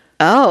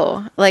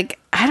 oh, like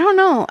I don't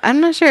know,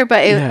 I'm not sure, but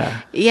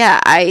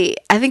I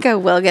think I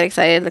will get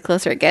excited the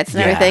closer it gets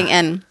and everything.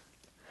 And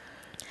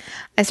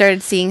I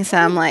started seeing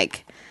some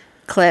like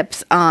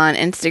clips on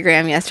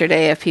Instagram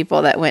yesterday of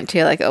people that went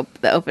to like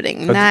the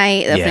opening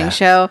night, the opening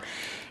show.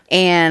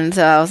 And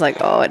so I was like,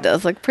 oh, it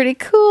does look pretty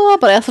cool,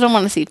 but I also don't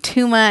want to see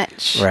too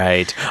much.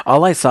 Right.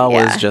 All I saw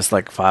was just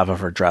like 5 of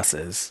her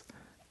dresses.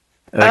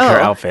 Like her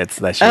outfits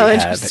that she had. Oh,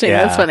 interesting.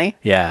 Yeah. That's funny.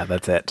 Yeah,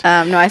 that's it.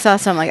 No, I saw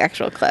some like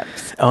actual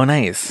clips. Oh,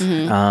 nice. I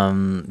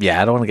don't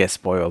want to get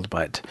spoiled,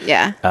 but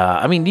yeah.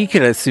 I mean, you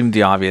could assume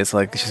the obvious,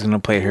 like she's going to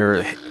play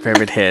her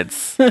favorite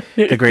hits,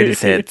 the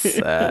greatest hits,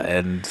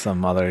 and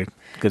some other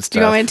good stuff. Do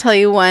you want me to tell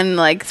you one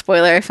like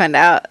spoiler I found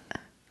out?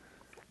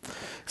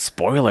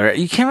 Spoiler?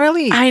 You can't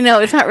really. I know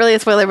it's not really a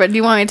spoiler, but do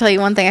you want me to tell you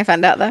one thing I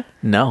found out though?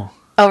 No.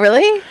 Oh,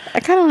 really? I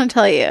kind of want to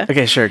tell you.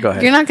 Okay, sure. Go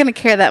ahead. You're not going to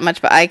care that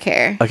much, but I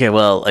care. Okay,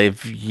 well,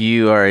 if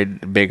you are a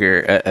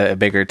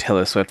bigger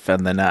Taylor Swift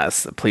fan than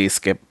us, please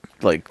skip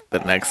like the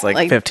next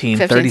like 15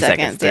 30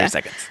 seconds. 30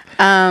 seconds.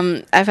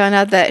 I found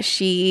out that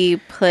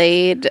she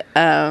played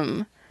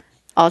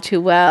All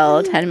Too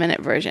Well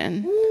 10-minute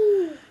version.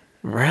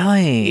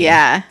 Really?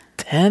 Yeah.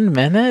 10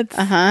 minutes?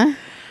 Uh-huh.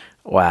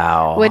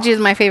 Wow. Which is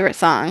my favorite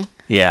song.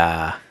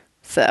 Yeah.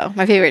 So,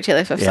 my favorite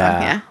Taylor Swift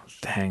song, yeah.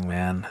 Dang,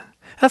 man.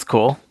 That's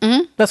cool.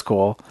 Mm-hmm. That's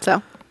cool.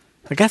 So,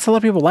 I guess a lot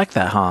of people like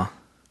that, huh?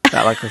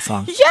 That like the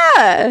song.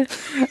 Yeah.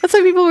 That's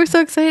why people were so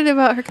excited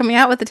about her coming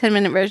out with the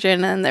 10-minute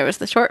version, and there was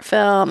the short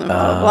film and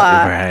blah, blah,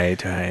 blah.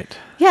 Right.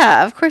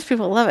 Yeah, of course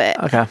people love it.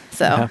 Okay.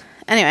 So,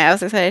 anyway, I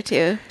was excited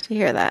to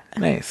hear that.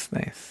 Nice.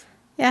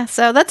 Yeah,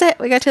 so that's it.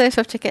 We got Taylor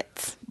Swift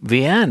tickets.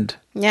 The end.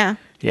 Yeah.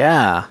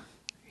 Yeah.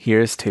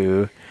 Here's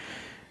to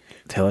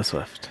Taylor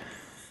Swift.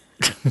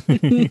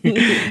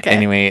 Okay.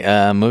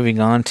 Anyway, moving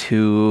on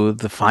to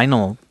the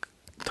final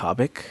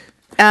topic.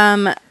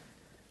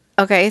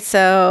 Okay,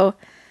 so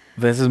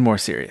this is more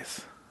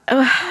serious.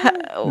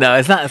 No,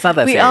 it's not that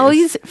serious. We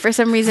always, for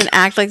some reason,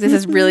 act like this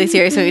is really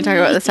serious when we talk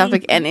about this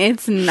topic, and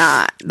it's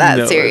not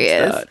that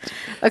serious. It's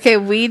not. Okay,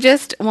 we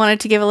just wanted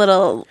to give a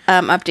little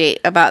update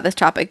about this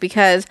topic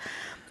because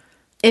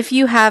if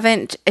you're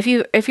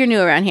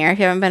new around here, if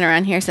you haven't been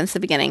around here since the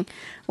beginning,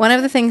 one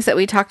of the things that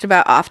we talked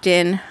about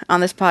often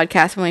on this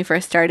podcast when we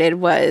first started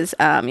was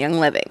Young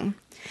Living.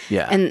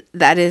 Yeah. And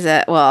that is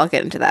I'll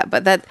get into that,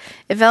 but that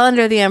it fell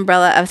under the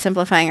umbrella of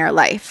simplifying our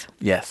life.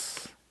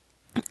 Yes.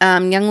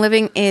 Young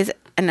Living is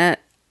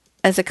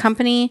as a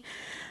company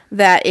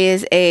that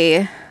is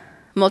a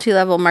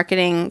multi-level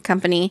marketing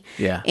company.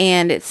 Yeah.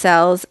 And it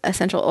sells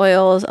essential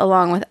oils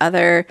along with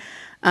other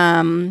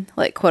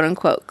like quote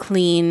unquote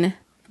clean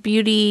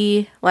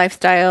beauty,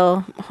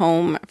 lifestyle,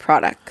 home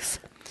products.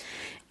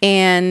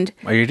 And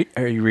are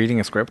you reading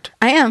a script?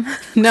 I am.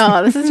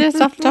 No, this is just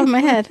off the top of my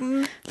head.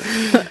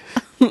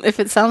 If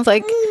it sounds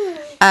like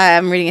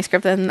I'm reading a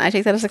script, then I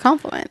take that as a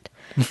compliment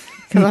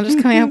because I'm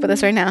just coming up with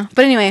this right now.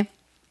 But anyway,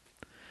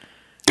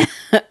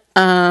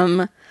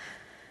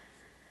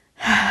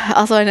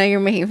 also I know you're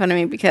making fun of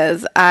me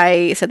because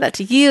I said that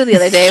to you the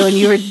other day when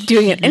you were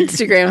doing an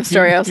Instagram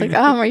story. I was like,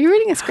 are you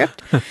reading a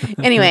script?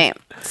 Anyway,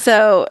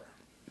 so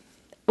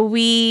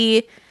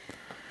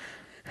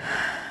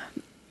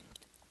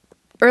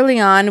early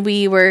on,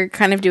 we were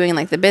kind of doing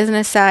like the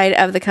business side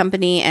of the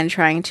company and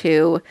trying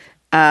to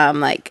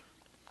like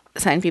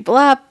sign people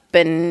up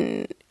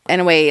and in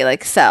a way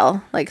like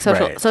sell, like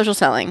social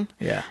selling.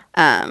 Yeah.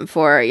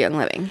 For Young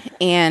Living.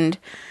 And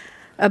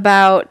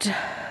about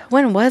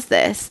when was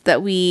this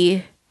that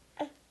we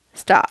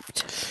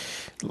stopped?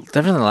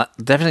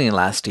 Definitely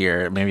last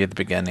year, maybe at the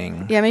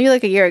beginning. Yeah, maybe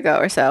like a year ago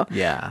or so.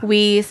 Yeah.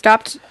 We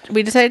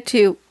decided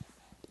to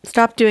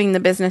stop doing the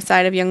business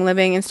side of Young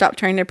Living and stop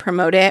trying to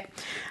promote it.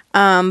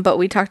 But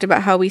we talked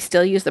about how we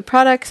still use the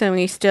products and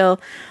we still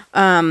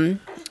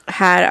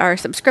had our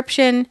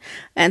subscription.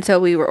 And so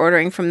we were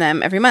ordering from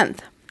them every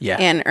month.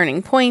 and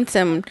earning points.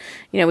 And,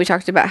 we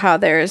talked about how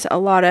there's a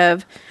lot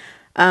of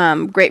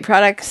great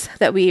products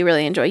that we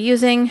really enjoy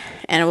using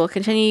and will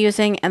continue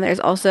using. And there's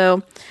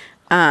also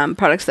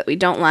products that we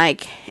don't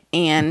like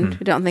and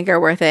we don't think are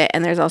worth it.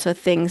 And there's also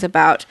things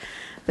about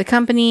the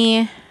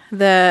company,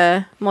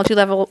 the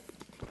multi-level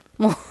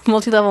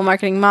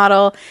marketing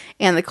model,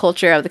 and the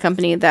culture of the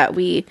company that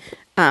we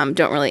don't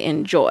really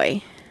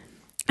enjoy.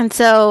 And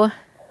so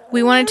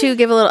we wanted to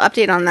give a little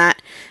update on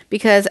that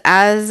because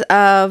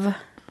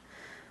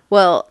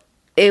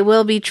it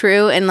will be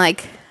true in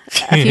like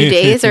a few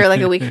days or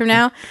like a week from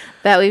now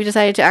that we've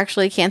decided to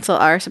actually cancel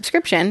our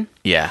subscription.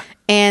 Yeah.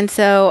 And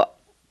so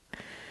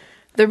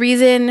the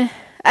reason,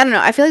 I don't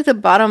know, I feel like the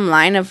bottom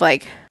line of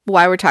like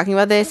why we're talking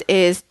about this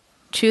is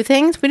two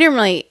things. We didn't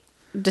really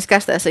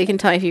discuss this, so you can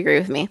tell me if you agree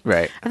with me.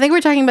 Right. I think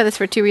we're talking about this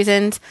for two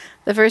reasons.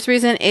 The first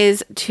reason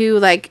is to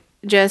like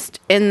just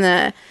in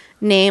the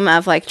name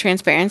of like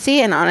transparency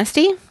and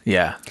honesty.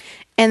 Yeah.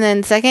 And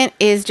then second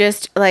is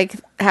just like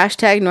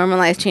hashtag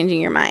normalize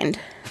changing your mind.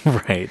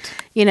 Right.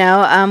 We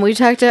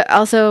talked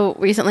also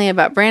recently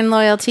about brand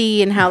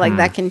loyalty and how like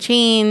that can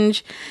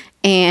change,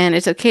 and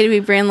it's okay to be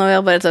brand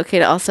loyal, but it's okay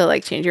to also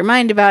like change your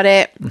mind about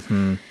it.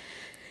 Mm-hmm.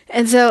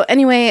 And so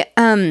anyway,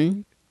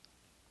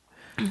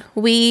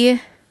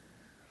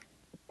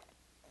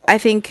 I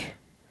think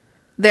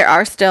there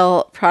are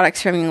still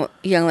products from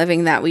Young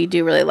Living that we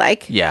do really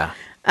like. Yeah.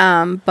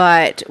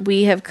 But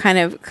we have kind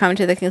of come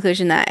to the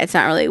conclusion that it's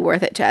not really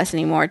worth it to us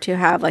anymore to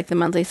have like the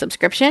monthly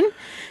subscription.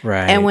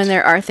 Right. And when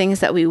there are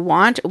things that we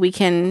want, we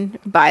can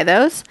buy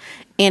those,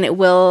 and it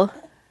will,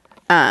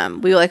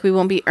 we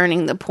won't be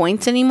earning the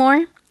points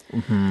anymore.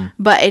 Mm-hmm.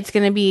 But it's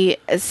going to be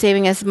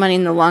saving us money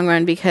in the long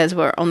run because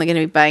we're only going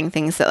to be buying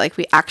things that like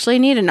we actually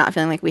need and not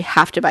feeling like we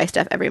have to buy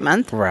stuff every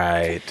month.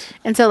 Right.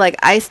 And so like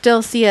I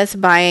still see us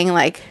buying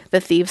like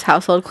the Thieves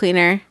household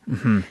cleaner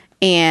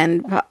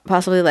and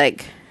possibly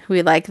like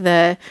we like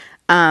the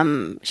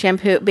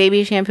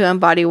baby shampoo and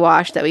body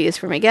wash that we use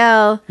for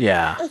Miguel.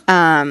 Yeah.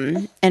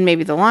 And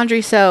maybe the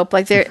laundry soap,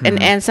 like there,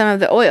 and some of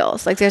the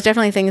oils. Like there's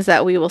definitely things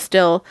that we will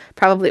still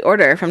probably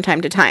order from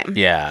time to time.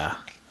 Yeah.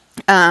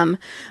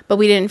 But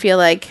we didn't feel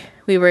like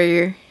we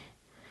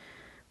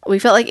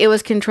felt like it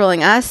was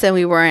controlling us and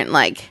we weren't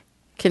like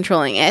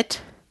controlling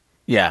it.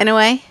 Yeah. In a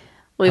way.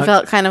 We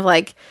felt kind of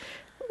like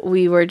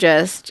we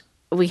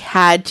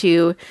had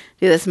to do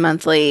this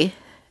monthly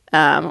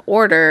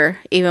order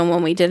even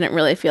when we didn't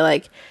really feel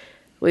like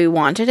we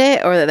wanted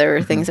it or that there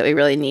were things that we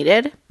really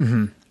needed.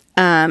 Mm-hmm.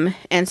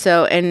 And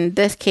so in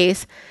this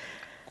case,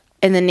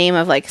 in the name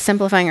of like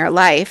simplifying our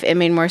life, it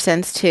made more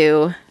sense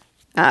to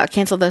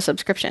cancel the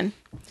subscription.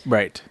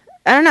 Right.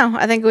 I don't know.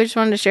 I think we just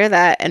wanted to share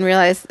that and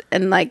realize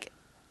and like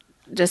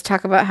just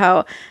talk about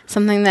how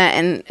something that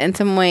in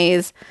some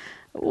ways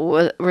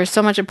were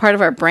so much a part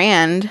of our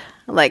brand,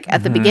 like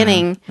at the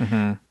beginning,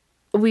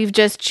 we've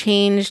just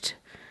changed.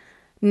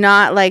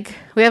 Not like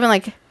we haven't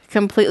like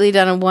completely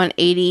done a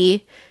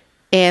 180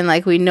 and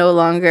like we no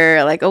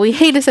longer like, oh, we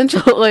hate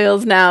essential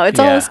oils now. It's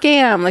all a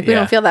scam. Like we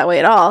don't feel that way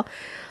at all.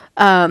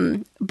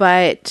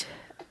 But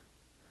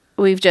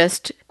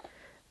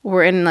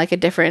we're in like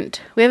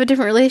we have a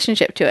different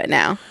relationship to it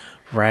now.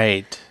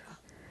 Right.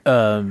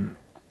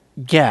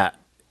 Yeah.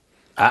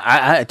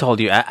 I told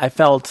you, I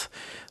felt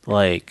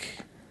like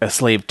a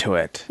slave to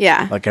it.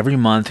 Yeah. Like every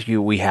month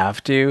we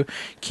have to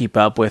keep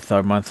up with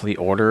our monthly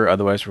order.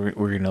 Otherwise we're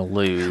going to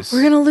lose.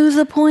 We're going to lose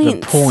the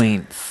points.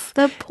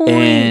 The points.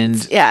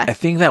 And yeah. I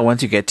think that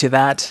once you get to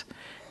that,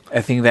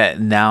 I think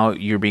that now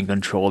you're being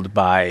controlled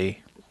by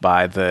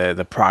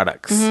the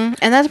products. Mm-hmm.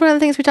 And that's one of the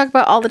things we talk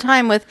about all the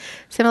time with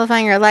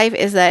simplifying your life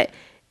is that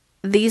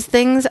these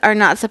things are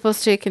not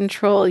supposed to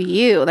control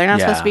you. They're not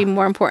supposed to be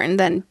more important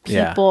than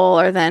people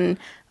or than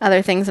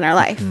other things in our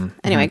life. Mm-hmm.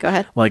 Anyway, go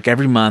ahead. Like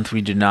every month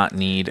we do not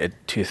need a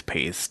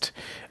toothpaste.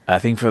 I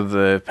think for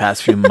the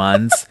past few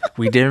months,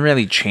 we didn't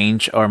really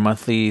change our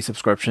monthly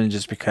subscription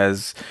just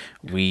because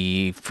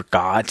we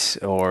forgot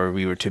or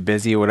we were too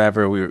busy or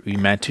whatever. We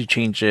meant to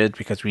change it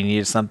because we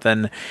needed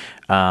something.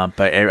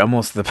 But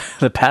almost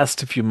the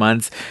past few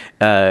months,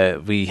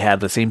 we had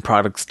the same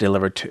products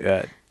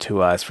delivered to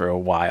us for a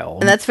while.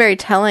 And that's very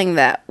telling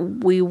that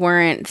we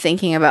weren't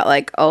thinking about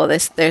like, oh,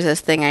 there's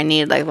this thing I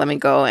need. Like, let me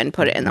go and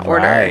put it in the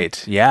order.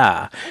 Right.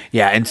 Yeah.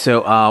 Yeah. And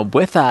so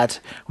with that,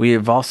 we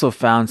have also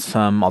found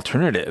some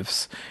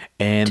alternatives.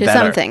 And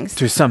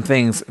to some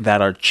things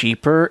that are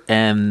cheaper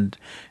and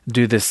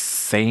do the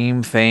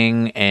same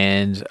thing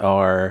and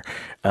are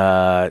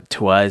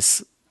to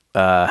us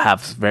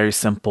have very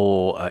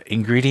simple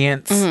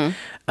ingredients,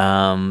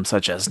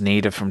 such as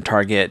Native from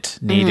Target.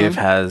 Native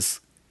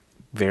has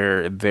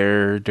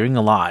they're doing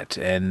a lot,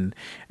 and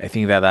I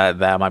think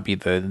that might be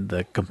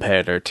the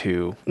competitor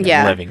to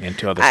Yeah. living and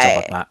to other stuff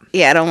like that.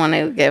 Yeah, I don't want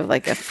to give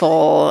like a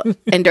full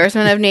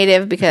endorsement of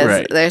native because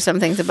Right. there's some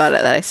things about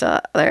it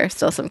that there are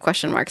still some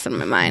question marks in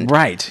my mind.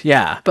 Right.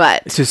 Yeah.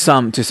 But to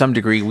some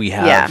degree, we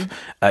have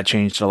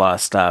changed a lot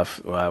of stuff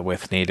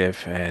with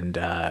native, and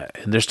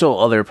there's still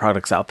other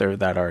products out there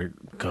that are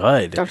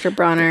good, Dr.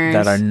 Bronner's,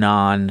 that are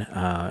non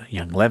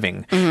Young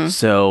Living.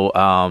 So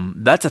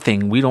that's a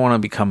thing. We don't want to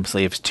become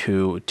slaves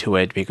to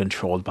it, be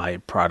controlled by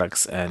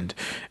products, and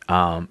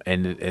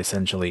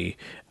essentially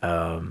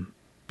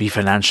be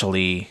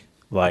financially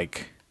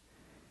like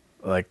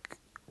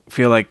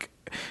feel like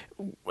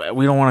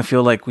we don't want to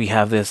feel like we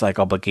have this like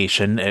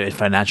obligation, a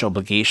financial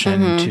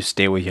obligation to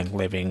stay with Young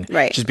Living,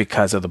 right, just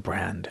because of the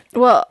brand.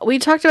 Well, we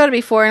talked about it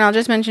before, and I'll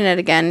just mention it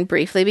again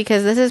briefly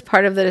because this is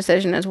part of the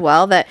decision as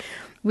well, that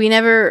we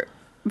never,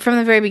 from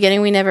the very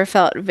beginning, we never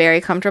felt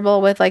very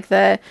comfortable with like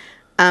the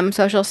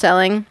social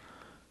selling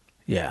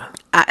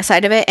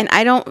side of it. And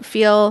I don't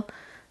feel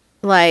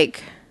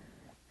like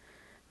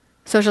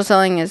social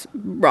selling is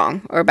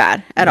wrong or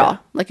bad at all.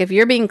 Like if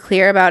you're being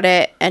clear about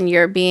it and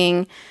you're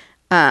being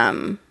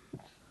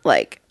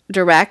like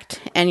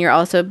direct, and you're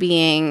also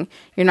you're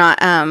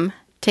not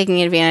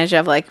taking advantage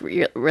of like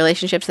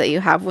relationships that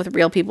you have with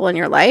real people in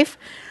your life,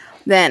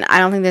 then I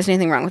don't think there's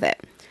anything wrong with it.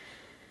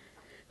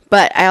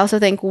 But I also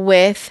think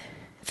with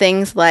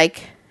things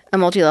like a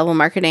multi-level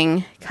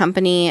marketing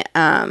company,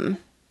 and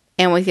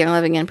with Young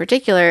Living in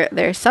particular,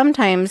 there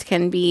sometimes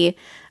can be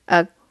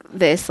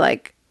this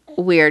like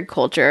weird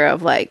culture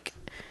of like,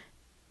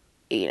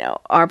 you know,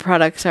 our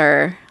products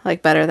are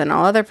like better than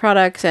all other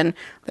products, and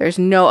there's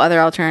no other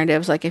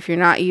alternatives. Like if you're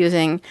not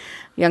using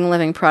Young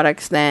Living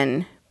products,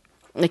 then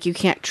like you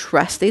can't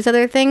trust these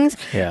other things.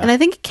 And I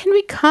think it can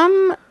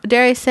become,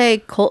 dare I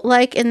say,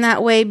 cult-like in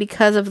that way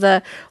because of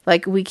the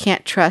like we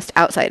can't trust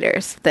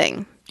outsiders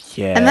thing.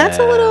 And that's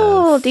a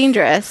little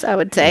dangerous, I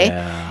would say.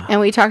 And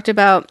we talked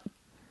about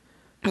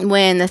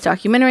when this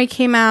documentary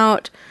came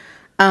out.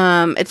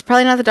 It's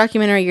probably not the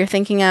documentary you're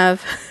thinking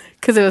of,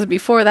 because it was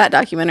before that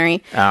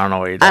documentary. I don't know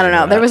what you're talking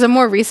about. There was a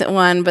more recent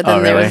one, but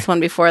then there was one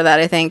before that,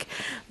 I think.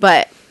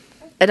 But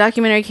a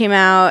documentary came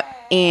out,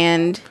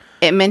 and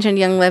it mentioned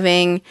Young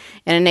Living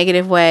in a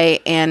negative way.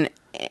 And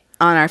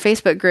on our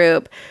Facebook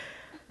group,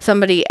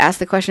 somebody asked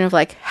the question of,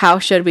 like, how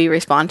should we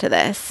respond to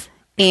this?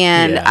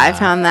 And I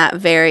found that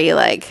very,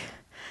 like,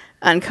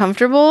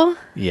 uncomfortable.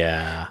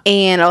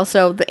 And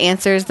also the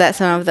answers that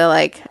some of the,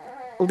 like,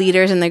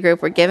 leaders in the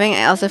group were giving,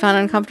 I also found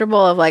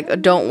uncomfortable, of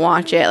like, don't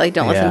watch it, like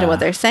don't listen to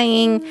what they're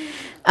saying.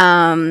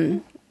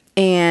 And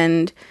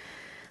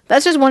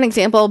that's just one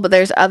example, but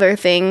there's other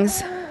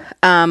things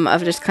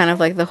of just kind of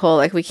like the whole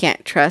like we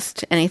can't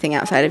trust anything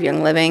outside of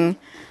Young Living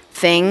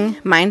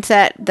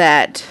mindset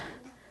that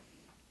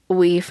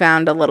we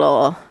found a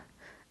little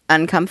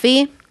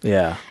uncomfy.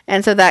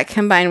 And so that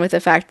combined with the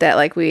fact that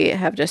like we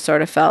have just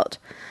sort of felt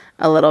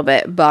a little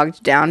bit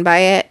bogged down by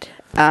it,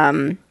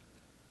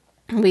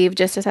 we've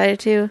just decided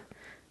to,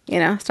 you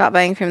know, stop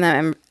buying from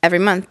them every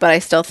month. But I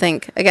still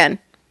think, again,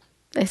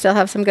 they still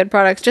have some good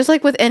products. Just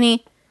like with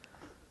any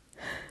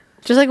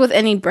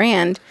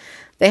brand,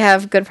 they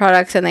have good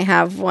products and they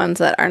have ones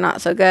that are not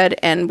so good.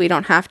 And we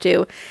don't have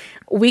to.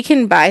 We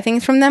can buy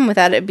things from them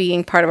without it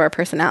being part of our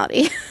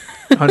personality.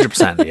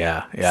 100%.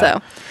 Yeah.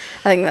 So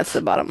I think that's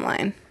the bottom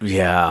line.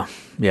 Yeah.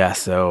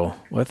 So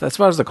as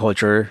far as the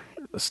culture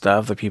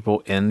stuff, the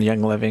people in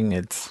Young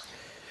Living,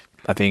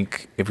 I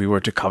think if we were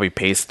to copy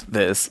paste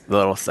this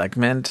little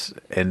segment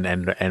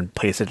and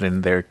place it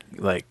in their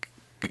like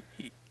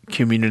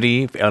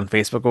community on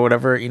Facebook or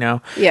whatever, you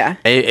know,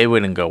 it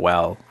wouldn't go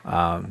well.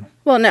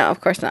 Well, no,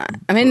 of course not.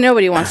 I mean,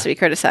 nobody wants to be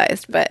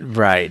criticized, but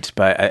right.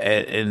 But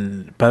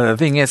the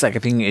thing is, like, I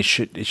think it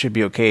should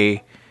be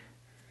okay.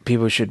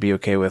 People should be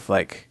okay with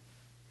like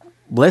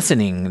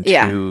listening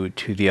to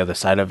the other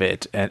side of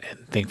it and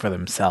think for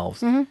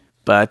themselves.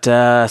 But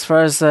as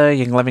far as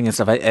Young Living and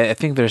stuff, I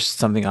think there's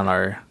something on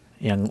our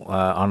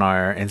on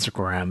our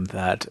Instagram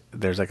that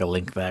there's like a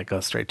link that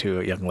goes straight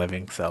to Young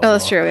Living. So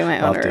that's true. We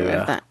might want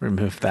to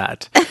remove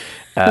that.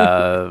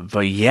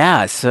 But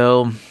yeah,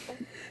 so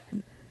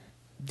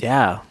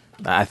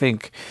I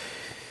think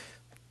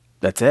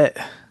that's it.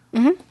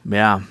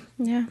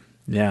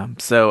 Yeah.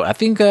 So I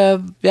think we'll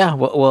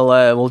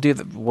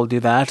do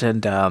that,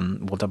 and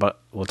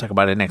we'll talk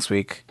about it next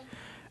week.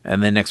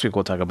 And then next week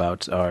we'll talk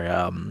about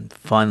our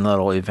fun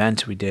little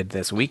event we did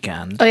this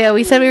weekend. Oh yeah,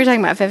 we said we were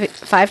talking about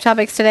 5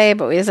 topics today,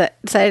 but we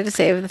decided to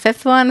save the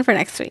 5th one for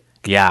next week.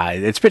 Yeah,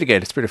 it's pretty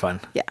good. It's pretty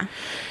fun. Yeah.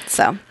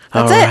 So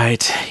that's all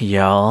right,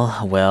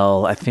 y'all.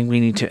 Well, I think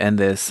we need to end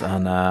this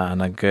on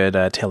a good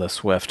Taylor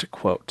Swift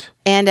quote.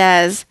 And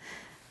as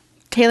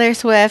Taylor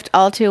Swift,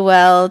 all too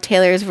well,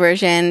 Taylor's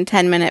version,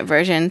 10-minute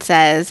version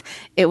says,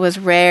 "It was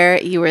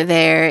rare. You were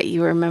there.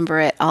 You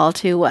remember it all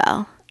too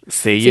well."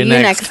 See you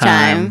next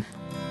time.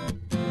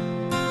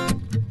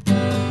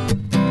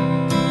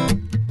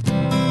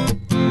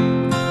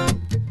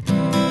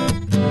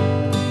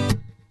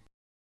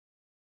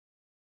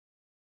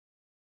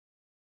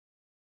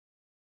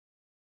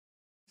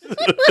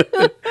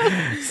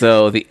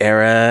 So the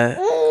Era,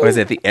 or is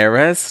it the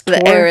Eras Tour?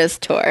 The Eras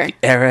Tour. The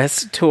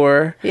Eras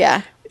Tour.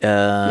 Yeah.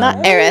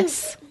 Not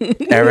Eras.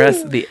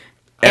 Eras. The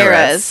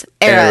Eras.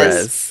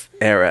 Eras.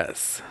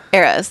 Eras.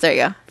 Eras. There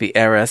you go. The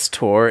Eras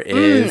Tour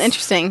is...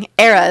 interesting.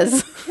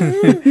 Eras.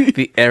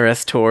 The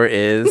Eras Tour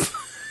is...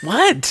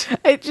 What?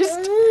 I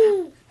just...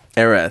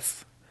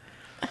 Eras.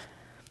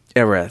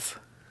 Eras.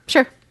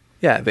 Sure.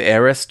 Yeah, the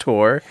Eras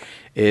Tour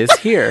is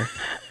here.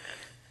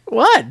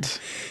 What?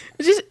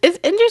 It's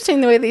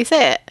interesting the way that you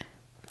say it.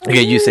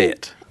 Okay, you say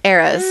it.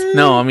 Eras.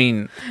 No, I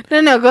mean...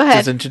 No, go ahead.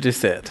 Just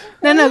introduce it.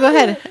 No, go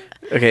ahead.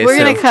 Okay, We're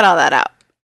going to cut all that out.